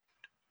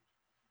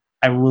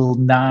will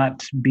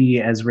not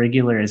be as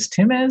regular as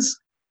Tim is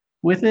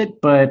with it,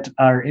 but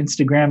our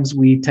Instagrams,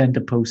 we tend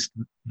to post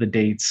the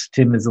dates.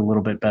 Tim is a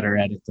little bit better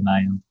at it than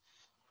I am.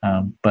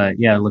 But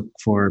yeah, look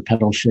for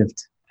Pedal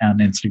Shift on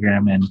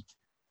Instagram and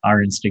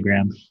our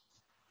Instagram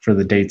for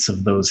the dates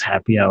of those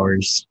happy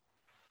hours.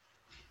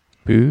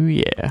 Boo,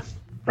 yeah.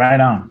 Right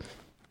on.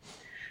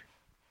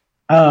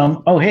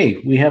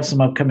 Hey, we have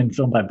some upcoming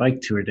Film by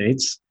Bike tour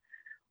dates.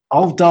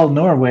 Alvdal,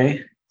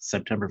 Norway,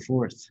 September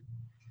 4th.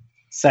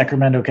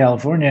 Sacramento,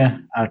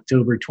 California,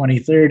 October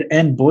 23rd.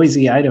 And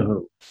Boise,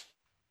 Idaho,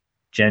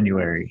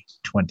 January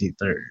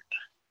 23rd.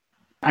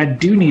 I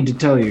do need to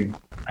tell you,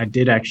 I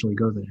did actually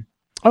go there.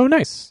 Oh,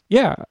 nice.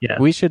 Yeah.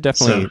 We should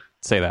definitely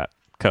say that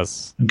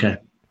because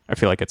I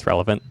feel like it's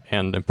relevant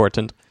and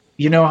important.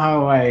 You know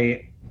how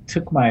I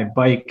took my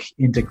bike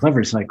into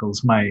Clever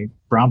Cycles, my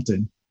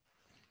Brompton.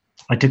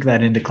 I took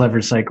that into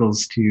Clever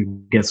Cycles to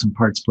get some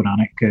parts put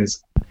on it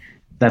because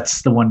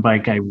that's the one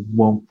bike I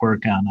won't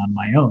work on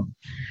my own.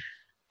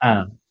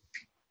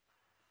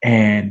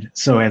 And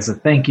so as a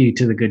thank you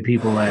to the good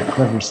people at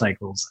Clever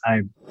Cycles,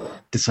 I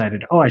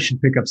decided, I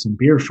should pick up some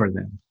beer for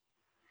them.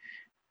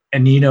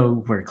 And you know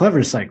where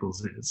Clever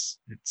Cycles is.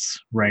 It's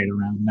right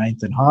around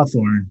 9th and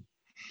Hawthorne,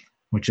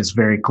 which is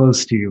very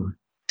close to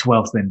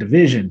 12th and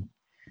Division.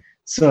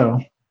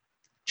 So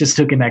just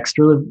took an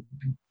extra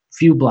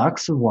few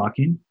blocks of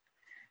walking,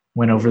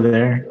 went over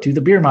there to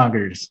the Beer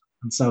Mongers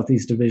on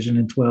Southeast Division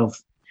and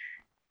 12th,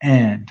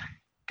 and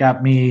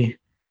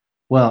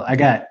I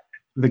got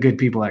the good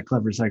people at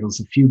Clever Cycles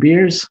a few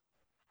beers,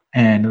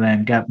 and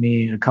then got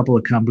me a couple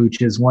of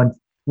kombuchas,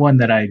 one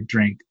that I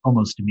drank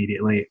almost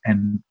immediately,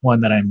 and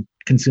one that I'm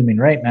consuming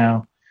right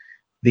now,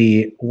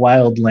 the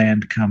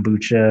Wildland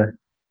kombucha,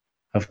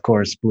 of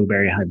course,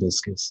 blueberry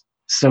hibiscus.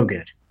 So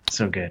good.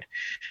 So good.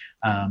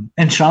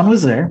 And Sean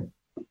was there,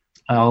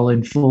 all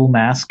in full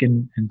mask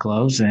and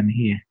gloves, and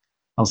he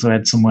also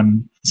had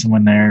someone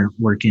there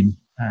working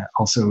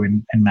also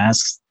in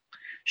masks.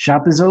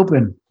 Shop is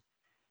open.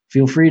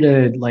 Feel free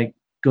to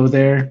go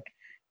there.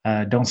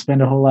 Don't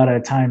spend a whole lot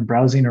of time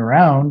browsing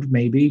around,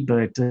 maybe,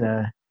 but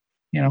go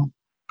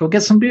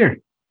get some beer.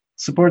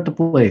 Support the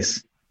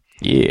place.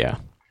 Yeah.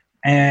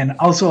 And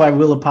also, I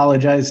will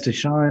apologize to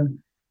Sean.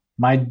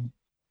 My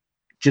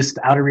just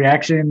out of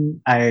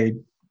reaction, I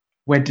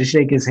went to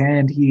shake his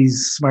hand.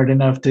 He's smart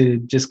enough to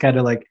just kind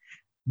of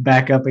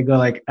back up and go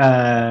no.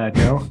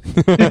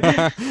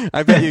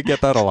 I bet you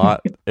get that a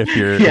lot if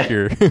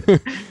you're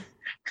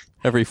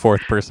every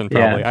fourth person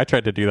probably. Yeah. I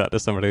tried to do that to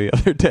somebody the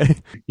other day.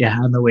 Yeah,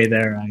 on the way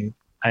there,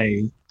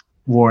 I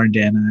warned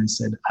him and I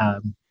said,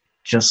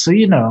 just so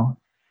you know,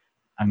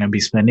 I'm going to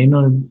be spending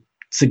a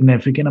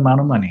significant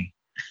amount of money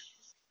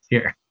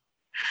here.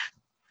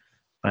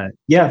 But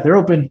yeah, they're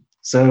open.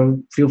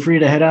 So feel free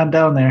to head on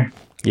down there.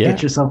 Yeah.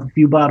 Get yourself a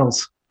few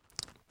bottles.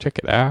 Check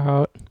it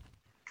out.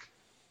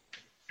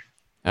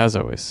 As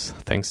always,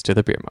 thanks to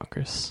the beer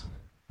mongers.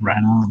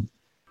 Right on.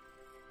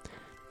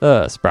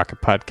 The Sprocket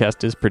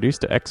Podcast is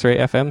produced at X-Ray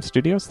FM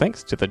Studios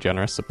thanks to the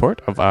generous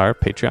support of our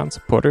Patreon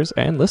supporters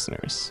and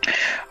listeners.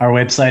 Our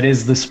website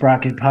is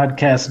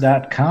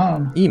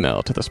thesprocketpodcast.com.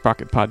 Email to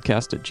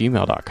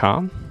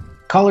thesprocketpodcast@gmail.com.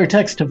 Call or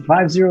text to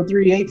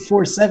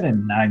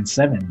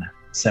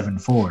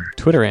 503-847-9774.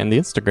 Twitter and the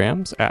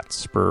Instagrams at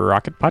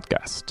Sprocket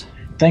Podcast.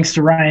 Thanks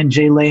to Ryan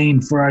J. Lane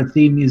for our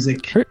theme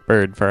music.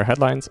 Hurtbird for our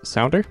headlines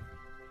sounder.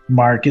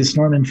 Marcus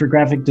Norman for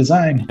graphic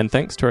design. And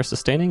thanks to our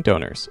sustaining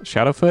donors,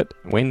 Shadowfoot,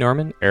 Wayne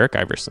Norman, Eric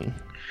Iverson.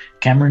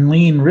 Cameron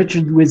Lean,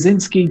 Richard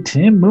Wizinski,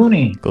 Tim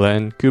Mooney.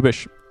 Glenn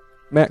Kubish,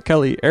 Matt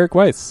Kelly, Eric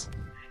Weiss.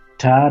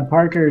 Todd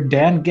Parker,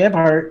 Dan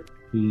Gebhardt,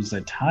 who's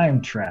a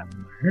time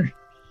traveler.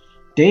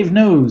 Dave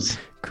Knows.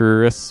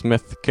 Chris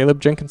Smith,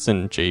 Caleb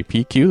Jenkinson,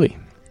 JP Cooley.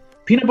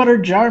 Peanut Butter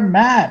Jar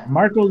Matt,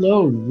 Marco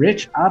Lowe,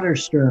 Rich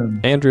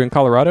Otterstrom. Andrew in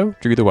Colorado,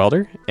 Drew the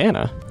Welder,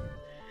 Anna.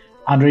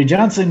 Andre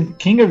Johnson,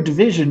 King of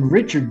Division,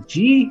 Richard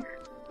G.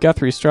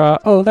 Guthrie Straw,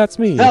 oh, that's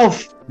me.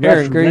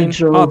 Aaron Green,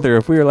 author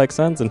of We Are Like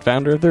Sons and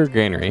founder of The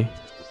Granary.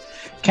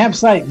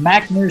 Campsite,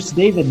 Mac Nurse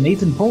David,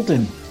 Nathan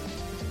Polton.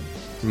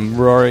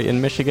 Rory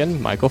in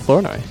Michigan, Michael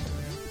Flournoy.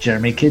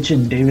 Jeremy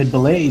Kitchen, David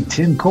Belay,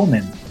 Tim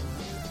Coleman.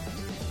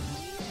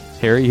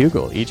 Harry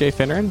Hugel, EJ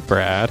Finneran,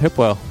 Brad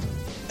Hipwell.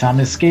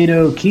 Thomas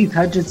Skato, Keith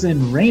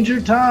Hutchinson, Ranger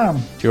Tom.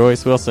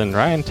 Joyce Wilson,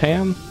 Ryan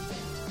Tam.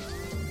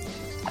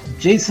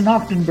 Jason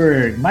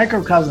Oftenberg,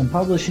 Microcosm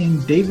Publishing,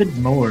 David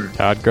Moore.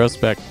 Todd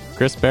Grossbeck,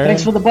 Chris Barron.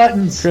 Thanks for the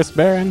buttons. Chris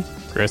Barron.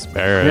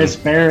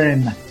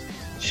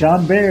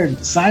 Sean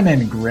Baird,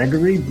 Simon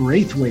Gregory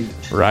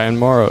Braithwaite. Ryan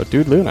Morrow,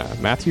 Dude Luna,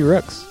 Matthew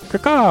Rooks.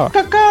 Caw!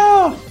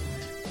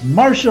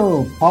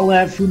 Marshall,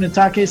 Paulette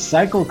Funatake,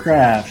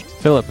 Cyclecraft.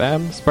 Philip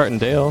M, Spartan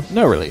Dale,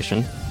 no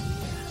relation.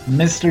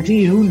 Mr.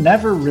 T, who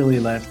never really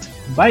left.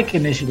 Bike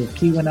Initiative,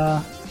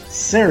 Keweenaw.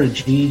 Sarah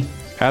G.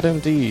 Adam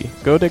D.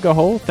 Go Dig a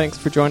Hole. Thanks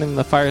for joining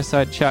the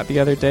fireside chat the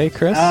other day,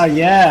 Chris.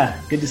 Yeah.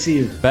 Good to see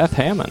you. Beth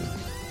Hammond.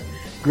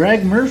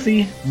 Greg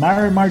Murphy.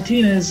 Myra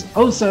Martinez.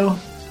 Oso.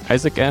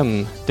 Isaac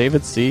M.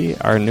 David C.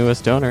 Our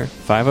newest donor,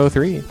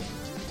 503.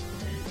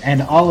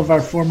 And all of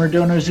our former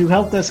donors who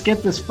helped us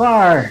get this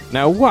far.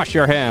 Now wash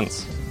your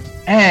hands.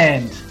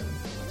 And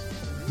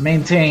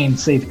maintain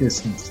safe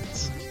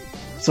distances.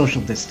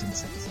 Social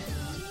distances.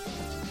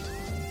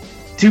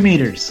 2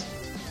 meters.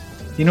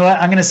 You know what?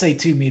 I'm going to say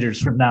 2 meters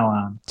from now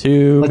on.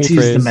 Let's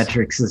use the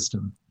metric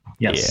system.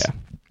 Yes. Yeah,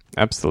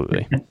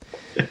 absolutely.